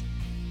 30s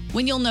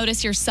when you'll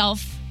notice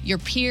yourself, your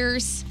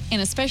peers, and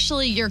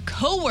especially your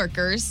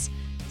coworkers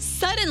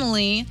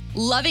suddenly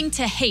loving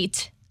to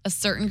hate a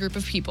certain group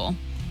of people.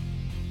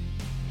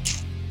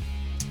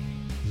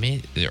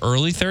 The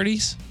early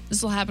 30s?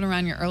 This will happen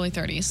around your early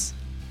 30s.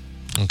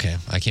 Okay,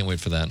 I can't wait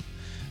for that.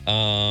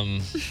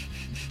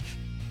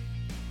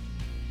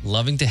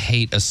 Loving to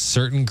hate a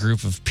certain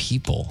group of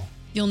people.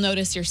 You'll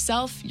notice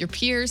yourself, your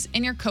peers,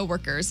 and your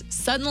coworkers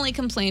suddenly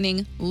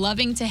complaining,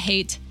 loving to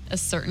hate a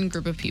certain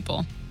group of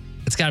people.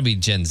 It's got to be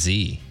Gen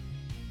Z.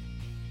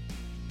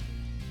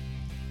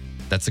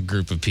 That's a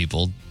group of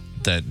people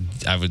that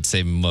I would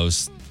say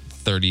most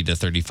 30 to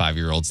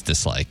 35-year-olds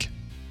dislike.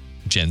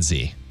 Gen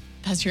Z.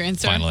 That's your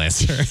answer? Final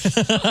answer.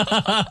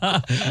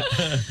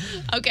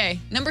 Okay,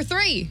 number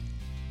 3.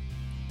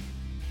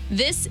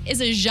 This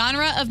is a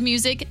genre of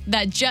music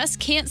that just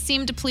can't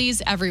seem to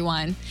please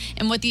everyone.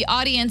 And what the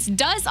audience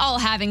does all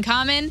have in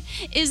common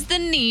is the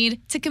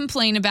need to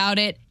complain about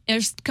it or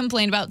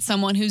complain about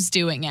someone who's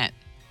doing it.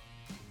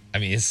 I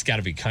mean, it's got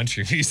to be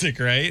country music,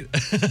 right?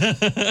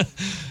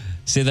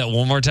 Say that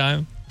one more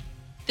time.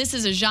 This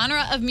is a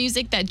genre of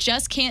music that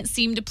just can't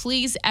seem to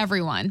please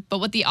everyone. But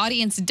what the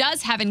audience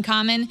does have in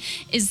common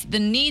is the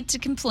need to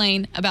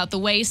complain about the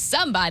way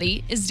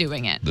somebody is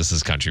doing it. This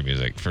is country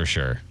music for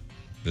sure.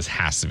 This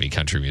has to be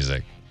country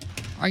music.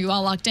 Are you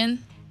all locked in?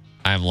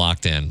 I'm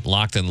locked in,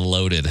 locked and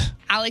loaded.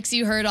 Alex,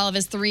 you heard all of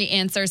his 3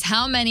 answers.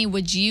 How many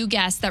would you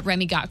guess that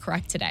Remy got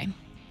correct today?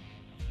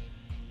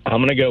 I'm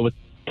going to go with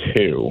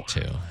 2.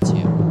 2. 2.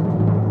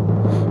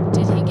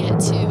 Did he get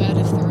 2 out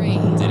of 3?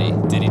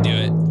 Did he do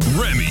it?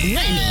 Remy.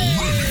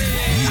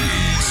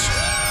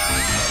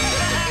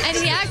 And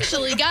he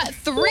actually got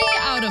 3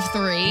 out of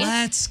 3.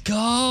 Let's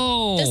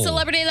go. The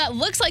celebrity that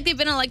looks like they've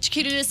been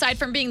electrocuted, aside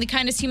from being the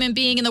kindest human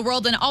being in the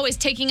world and always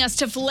taking us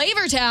to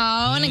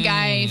Flavortown,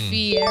 Guy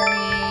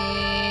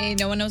Fieri.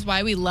 No one knows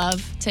why we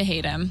love to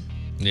hate him.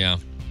 Yeah.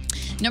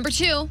 Number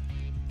 2,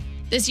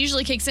 this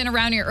usually kicks in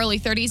around your early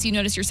 30s. You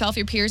notice yourself,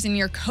 your peers, and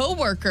your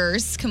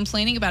coworkers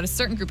complaining about a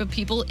certain group of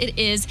people. It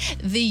is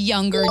the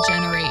younger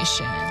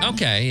generation.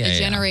 Okay, yeah. The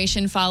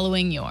generation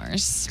following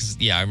yours.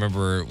 Yeah, I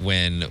remember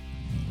when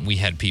we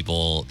had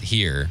people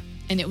here.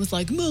 And it was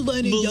like,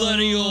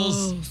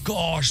 millennials.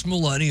 Gosh,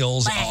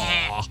 millennials.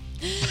 Oh.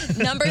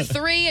 Number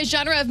 3, a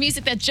genre of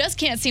music that just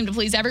can't seem to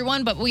please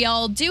everyone, but we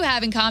all do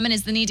have in common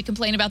is the need to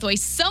complain about the way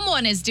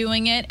someone is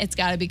doing it. It's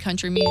got to be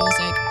country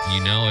music.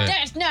 You know it.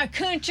 That's not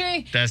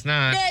country. That's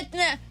not.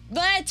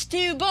 That's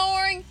too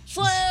boring.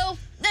 Slow.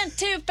 That's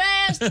too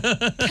fast.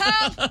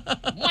 Cop.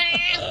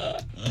 Wah.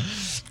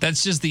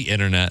 That's just the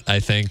internet,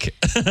 I think.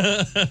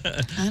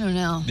 I don't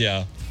know.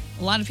 Yeah.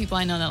 A lot of people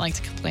I know that like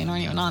to complain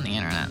aren't even on the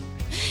internet.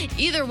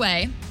 Either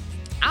way,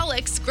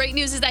 Alex, great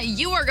news is that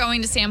you are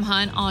going to Sam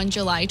Hunt on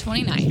July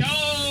 29th.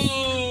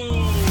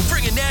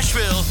 Bringing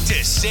Nashville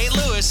to St.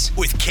 Louis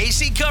with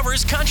KC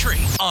Covers Country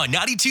on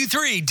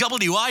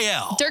 92.3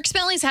 WIL. Dierks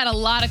Bentley's had a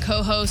lot of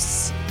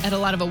co-hosts at a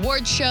lot of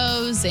award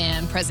shows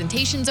and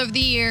presentations over the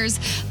years,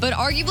 but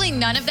arguably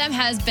none of them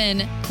has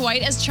been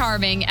quite as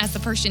charming as the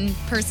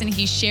person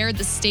he shared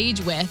the stage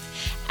with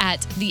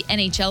at the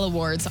NHL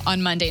Awards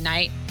on Monday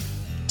night.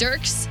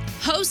 Dierks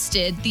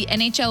hosted the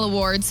NHL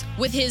Awards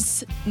with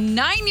his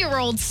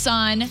 9-year-old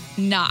son,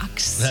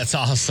 Knox. That's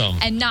awesome.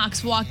 And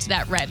Knox walked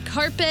that red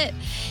carpet.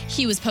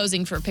 He was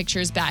posing for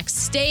pictures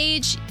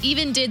backstage,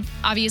 even did,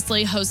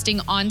 obviously, hosting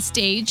on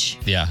stage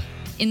Yeah.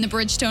 in the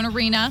Bridgestone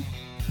Arena.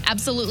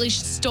 Absolutely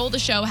stole the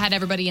show, had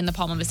everybody in the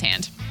palm of his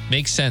hand.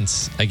 Makes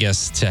sense, I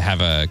guess, to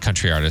have a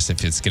country artist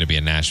if it's going to be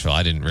in Nashville.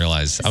 I didn't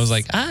realize. I was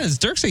like, is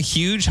Dierks a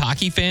huge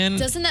hockey fan?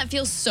 Doesn't that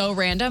feel so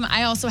random?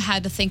 I also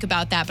had to think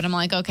about that, but I'm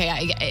like,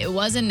 okay, it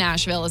was in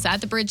Nashville. It's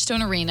at the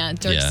Bridgestone Arena.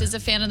 Dierks is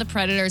a fan of the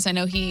Predators. I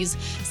know he's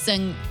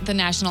sung the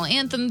national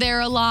anthem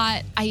there a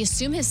lot. I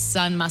assume his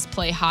son must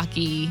play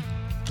hockey.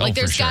 Like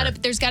there's got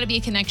to be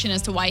a connection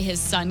as to why his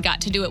son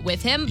got to do it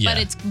with him, but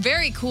it's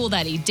very cool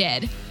that he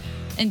did.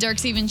 And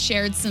Dierks even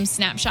shared some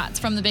snapshots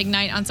from the big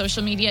night on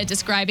social media,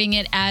 describing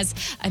it as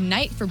a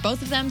night for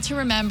both of them to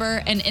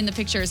remember. And in the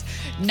pictures,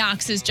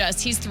 Knox is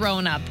he's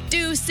throwing up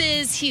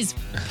deuces. He's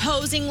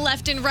posing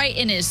left and right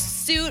in his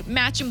suit,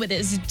 matching with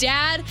his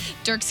dad.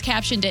 Dierks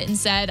captioned it and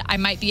said, I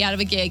might be out of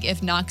a gig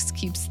if Knox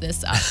keeps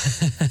this up.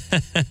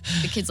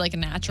 The kid's like a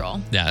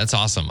natural. Yeah, that's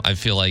awesome. I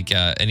feel like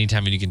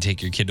anytime you can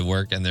take your kid to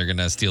work and they're going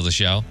to steal the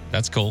show,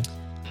 that's cool.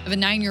 Of a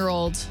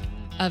 9-year-old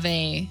of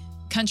a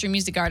country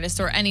music artist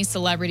or any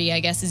celebrity,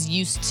 I guess, is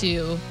used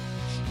to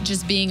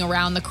just being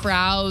around the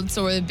crowds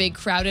or the big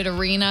crowded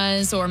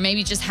arenas or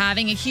maybe just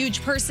having a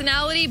huge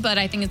personality. But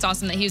I think it's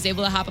awesome that he was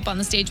able to hop up on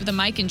the stage with a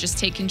mic and just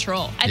take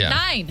control at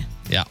 9.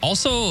 Yeah.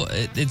 Also,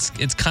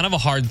 it's kind of a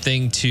hard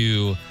thing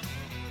to,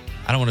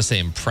 I don't want to say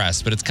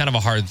impress, but it's kind of a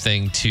hard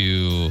thing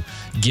to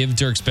give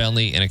Dierks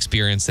Bentley an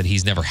experience that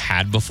he's never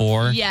had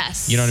before.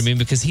 Yes. You know what I mean?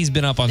 Because he's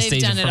been up on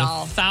stage in front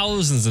of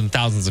thousands and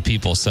thousands of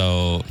people.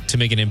 So to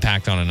make an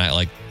impact on a night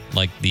like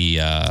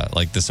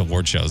this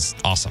award show is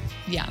awesome.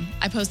 Yeah.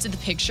 I posted the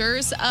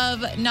pictures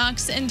of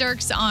Knox and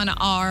Dierks on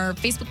our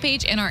Facebook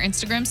page and our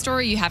Instagram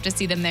story. You have to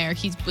see them there.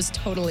 He was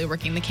totally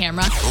working the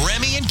camera.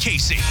 Remy and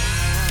Casey.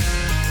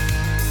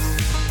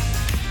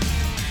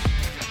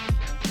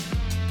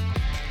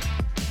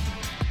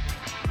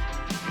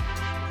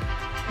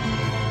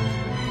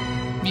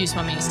 You just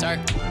want me to start?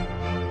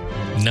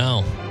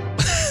 No.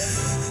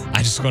 I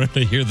just wanted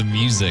to hear the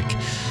music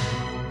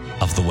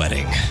of the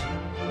wedding.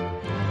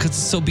 Because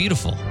it's so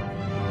beautiful.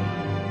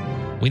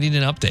 We need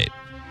an update.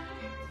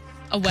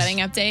 A wedding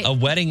update? A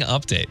wedding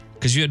update.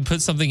 Because you had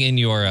put something in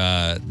your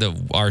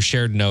our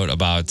shared note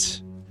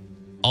about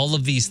all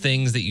of these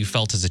things that you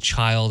felt as a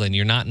child, and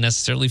you're not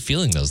necessarily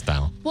feeling those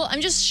now. Well,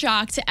 I'm just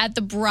shocked at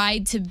the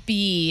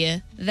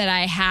bride-to-be that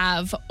I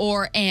have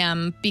or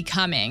am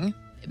becoming.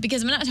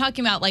 Because I'm not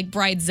talking about like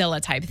Bridezilla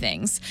type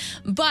things.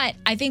 But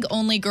I think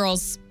only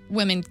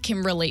women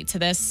can relate to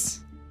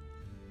this.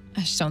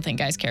 I just don't think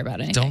guys care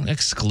about anything. Don't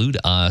exclude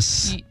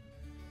us.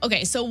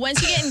 Okay, so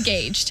once you get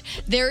engaged,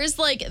 there is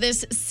like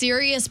this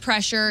serious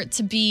pressure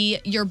to be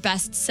your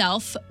best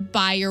self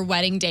by your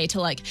wedding day,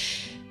 to like,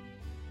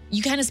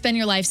 you kind of spend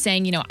your life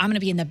saying, you know, I'm going to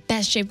be in the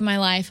best shape of my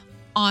life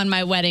on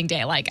my wedding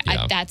day. Like,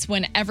 that's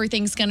when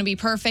everything's going to be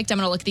perfect. I'm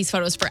going to look at these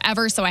photos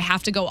forever, so I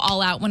have to go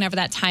all out whenever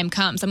that time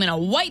comes. I'm going to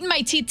whiten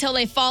my teeth till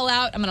they fall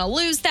out. I'm going to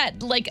lose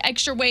that like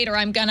extra weight, or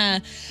I'm going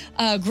to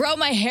grow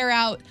my hair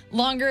out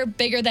longer,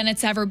 bigger than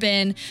it's ever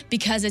been,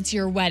 because it's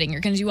your wedding.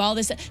 You're going to do all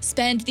this,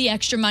 spend the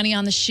extra money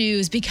on the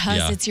shoes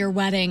because it's your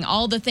wedding,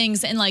 all the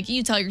things. And like,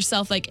 you tell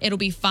yourself like, it'll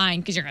be fine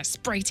because you're going to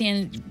spray tan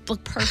and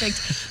look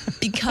perfect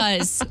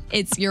because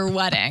it's your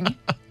wedding.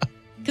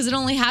 Because it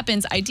only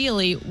happens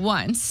ideally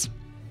once.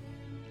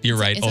 You're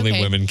right. It's Only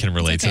okay. women can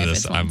relate okay to if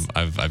this. it's once.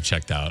 I've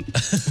checked out.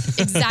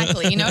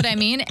 Exactly. You know what I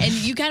mean? And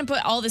you kind of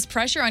put all this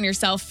pressure on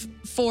yourself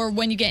for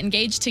when you get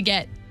engaged to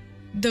get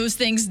those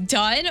things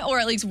done, or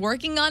at least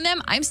working on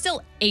them. I'm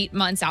still 8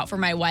 months out for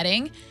my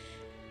wedding,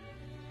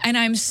 and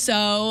I'm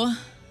so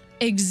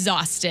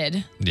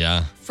exhausted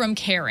from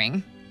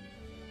caring.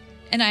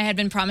 And I had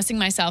been promising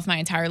myself my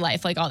entire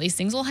life, like, all these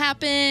things will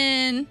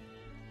happen.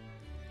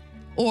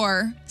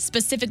 Or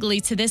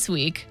specifically to this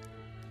week,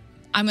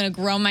 I'm going to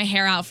grow my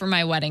hair out for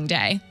my wedding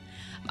day.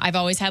 I've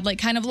always had like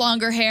kind of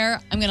longer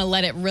hair. I'm going to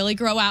let it really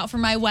grow out for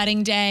my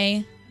wedding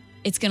day.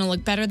 It's going to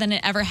look better than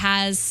it ever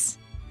has.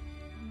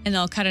 And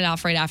they'll cut it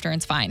off right after and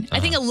it's fine.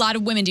 I think a lot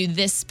of women do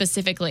this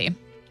specifically.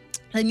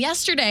 Then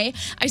yesterday,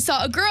 I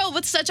saw a girl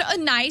with such a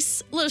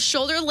nice little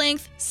shoulder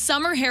length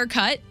summer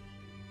haircut.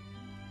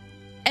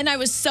 And I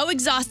was so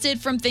exhausted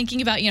from thinking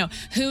about, you know,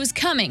 who's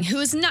coming,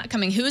 who's not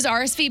coming, who's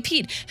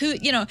RSVP'd, who,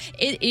 you know,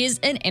 it is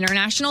an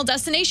international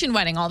destination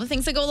wedding, all the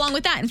things that go along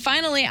with that. And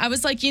finally, I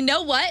was like, you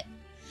know what?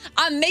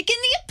 I'm making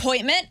the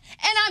appointment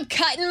and I'm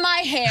cutting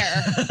my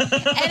hair.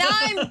 And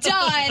I'm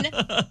done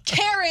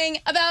caring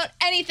about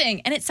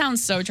anything. And it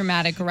sounds so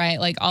dramatic, right?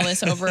 Like all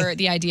this over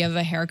the idea of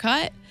a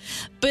haircut.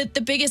 But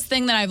the biggest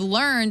thing that I've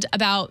learned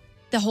about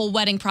the whole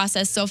wedding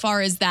process so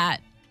far is that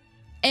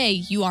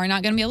you are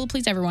not going to be able to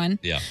please everyone.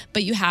 Yeah.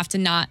 But you have to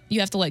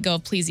let go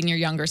of pleasing your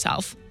younger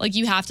self. Like,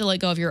 you have to let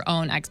go of your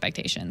own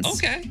expectations.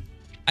 Okay.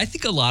 I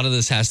think a lot of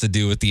this has to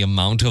do with the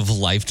amount of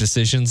life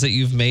decisions that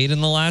you've made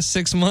in the last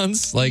 6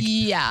 months. Like,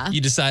 you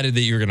decided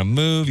that you were going to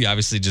move. You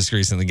obviously just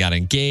recently got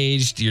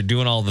engaged. You're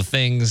doing all the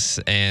things,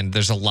 and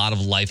there's a lot of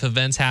life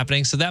events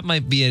happening. So that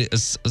might be some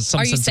sense of exhaustion.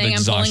 Are you saying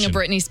I'm pulling a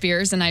Britney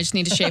Spears and I just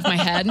need to shave my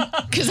head?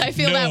 Because I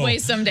feel that way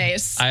some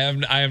days. I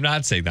am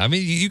not saying that. I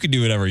mean, you can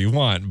do whatever you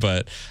want,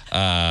 but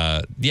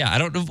I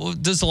don't know.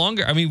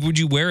 Would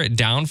you wear it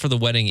down for the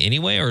wedding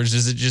anyway, or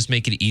does it just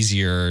make it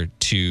easier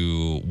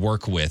to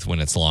work with when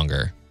it's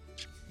longer?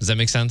 Does that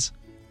make sense?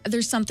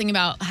 There's something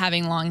about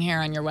having long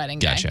hair on your wedding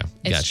day.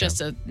 It's just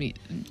a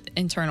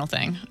internal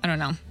thing. I don't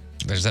know.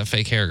 There's that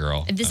fake hair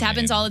girl. This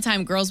happens all the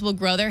time. Girls will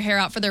grow their hair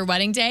out for their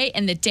wedding day,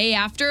 and the day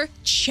after,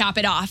 chop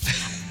it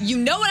off. You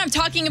know what I'm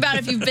talking about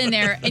if you've been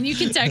there, and you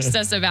can text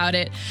us about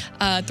it.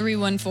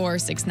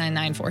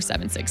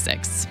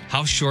 314-699-4766.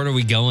 How short are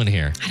we going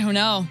here? I don't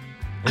know.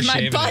 I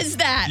might buzz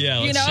that. Yeah,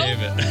 let's shave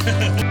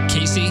it.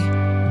 Casey,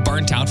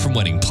 burnt out from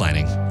wedding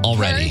planning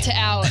already. Burnt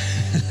out.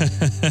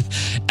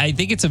 I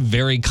think it's a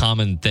very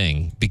common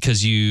thing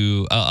because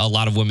a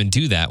lot of women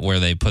do that, where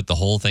they put the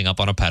whole thing up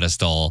on a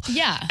pedestal.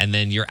 Yeah. And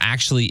then you're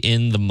actually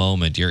in the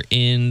moment. You're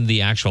in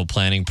the actual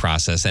planning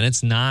process, and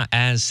it's not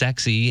as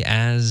sexy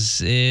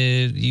as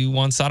you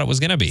once thought it was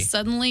going to be.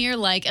 Suddenly you're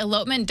like,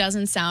 elopement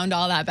doesn't sound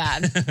all that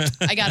bad.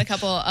 I got a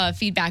couple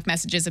feedback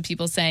messages of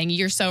people saying,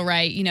 you're so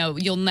right. You know,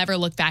 you'll never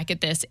look back at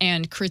this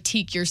and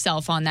critique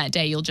yourself on that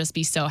day. You'll just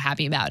be so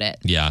happy about it.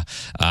 Yeah.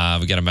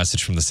 We got a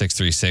message from the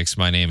 636.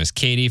 My name is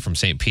Katie from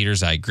St.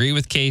 Peter's. I agree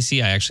with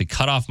Casey. I actually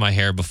cut off my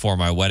hair before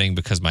my wedding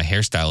because my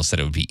hairstylist said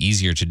it would be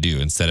easier to do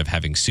instead of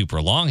having super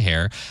long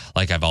hair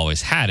like I've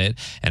always had it.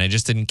 And I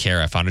just didn't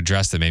care. I found a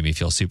dress that made me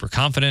feel super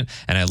confident.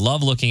 And I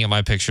love looking at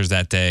my pictures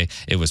that day.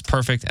 It was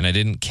perfect. And I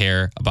didn't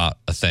care about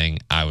a thing.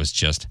 I was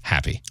just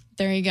happy.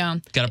 There you go.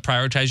 Got to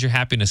prioritize your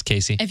happiness,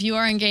 Casey. If you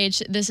are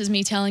engaged, this is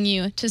me telling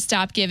you to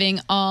stop giving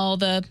all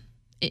the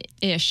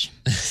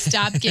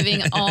Stop giving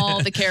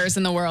all the cares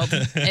in the world.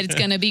 It's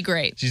going to be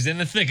great. She's in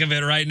the thick of it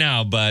right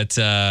now, but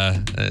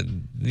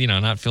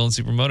not feeling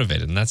super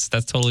motivated, and that's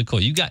totally cool.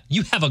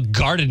 You have a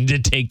garden to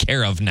take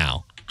care of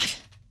now.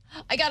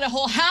 I got a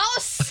whole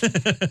house.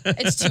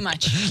 It's too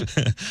much.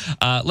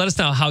 Let us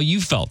know how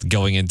you felt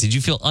going in. Did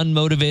you feel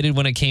unmotivated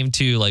when it came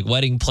to like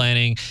wedding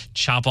planning,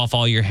 chop off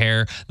all your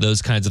hair,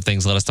 those kinds of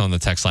things? Let us know on the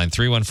text line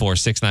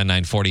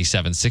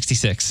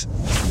 314-699-4766.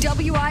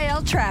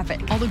 WIL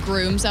traffic. All the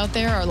grooms out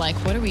there are like,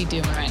 what are we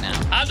doing right now?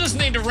 I just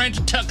need to rent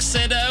a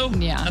tuxedo.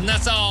 Yeah. And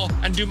that's all.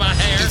 And do my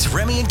hair. It's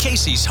Remy and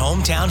Casey's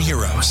Hometown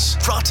Heroes.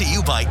 Brought to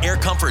you by Air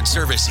Comfort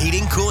Service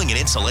Heating, Cooling, and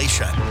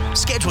Insulation.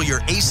 Schedule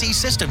your AC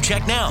system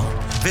check now.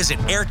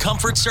 Visit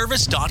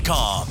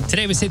aircomfortservice.com.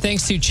 Today we say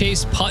thanks to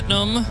Chase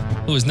Putnam,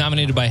 who was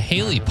nominated by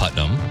Haley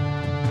Putnam.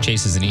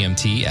 Chase is an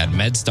EMT at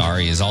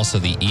MedStar. He is also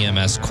the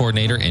EMS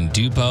coordinator in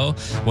Dupo.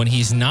 When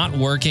he's not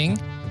working,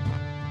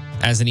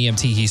 As an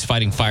EMT, he's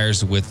fighting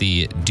fires with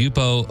the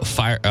Dupo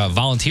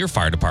Volunteer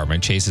Fire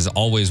Department. Chase is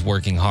always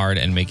working hard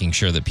and making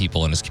sure that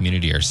people in his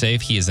community are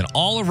safe. He is an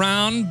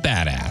all-around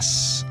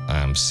badass.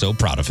 I'm so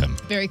proud of him.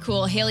 Very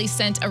cool. Haley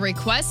sent a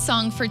request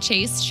song for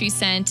Chase. She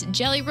sent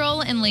Jelly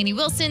Roll and Lainey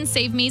Wilson,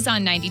 Save Me's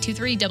on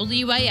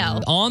 92.3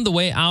 WIL. On the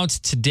way out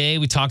today,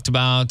 we talked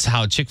about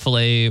how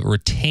Chick-fil-A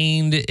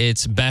retained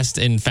its Best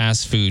in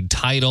Fast Food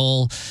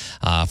title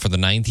for the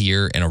 9th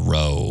year in a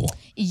row.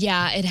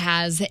 Yeah, it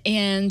has.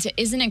 And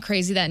isn't it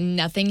crazy that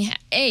nothing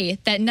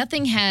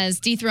has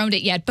dethroned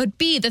it yet, but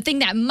B, the thing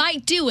that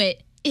might do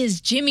it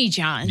is Jimmy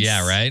John's.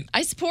 Yeah, right?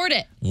 I support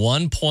it.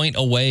 1 point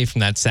away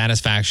from that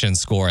satisfaction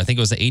score. I think it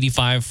was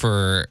 85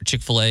 for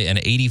Chick-fil-A and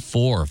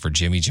 84 for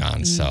Jimmy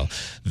John's. So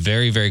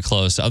very, very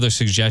close. Other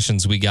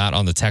suggestions we got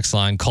on the text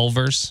line,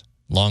 Culver's,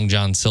 Long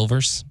John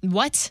Silver's.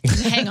 What?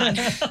 Hang on.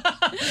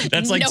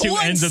 That's like two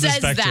ends of the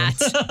spectrum.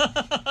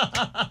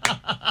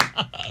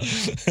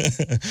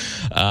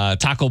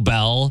 Taco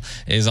Bell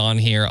is on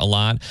here a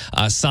lot.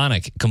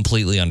 Sonic,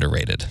 completely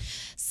underrated.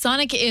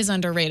 Sonic is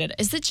underrated.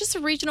 Is it just a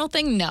regional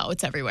thing? No,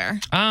 it's everywhere.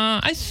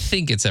 I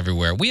think it's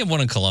everywhere. We have one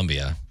in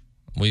Columbia.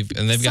 They've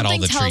got all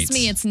the treats. Something tells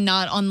me it's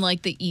not on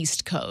like the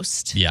East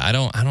Coast. Yeah, I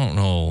don't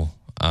know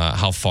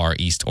how far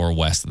east or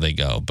west they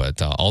go,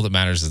 but all that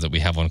matters is that we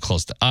have one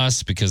close to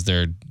us because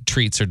their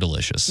treats are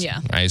delicious. Yeah,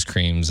 ice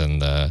creams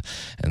and the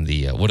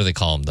what do they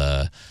call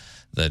them?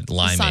 The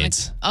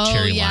limeades.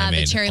 Cherry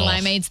limeade. The cherry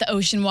limeades, the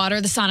ocean water,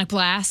 the Sonic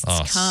Blasts.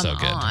 Oh, Come so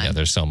good. on. Yeah,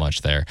 there's so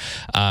much there.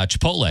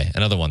 Chipotle,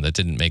 another one that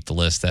didn't make the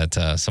list that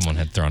someone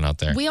had thrown out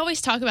there. We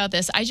always talk about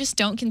this. I just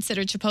don't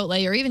consider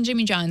Chipotle or even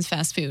Jimmy John's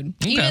fast food.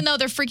 Okay. Even though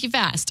they're freaky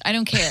fast. I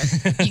don't care.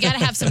 You got to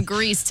have some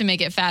grease to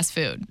make it fast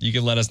food. You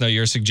can let us know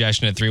your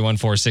suggestion at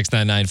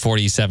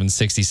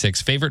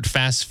 314-699-4766. Favorite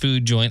fast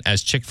food joint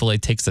as Chick-fil-A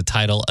takes the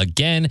title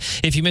again.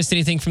 If you missed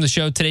anything from the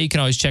show today, you can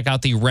always check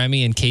out the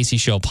Remy and Casey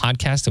Show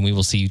podcast, and we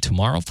will see you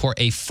tomorrow for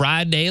a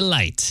Friday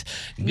Light.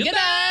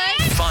 Goodbye.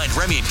 Find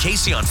Remy and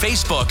Casey on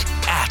Facebook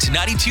at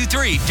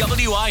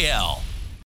 92.3 WIL.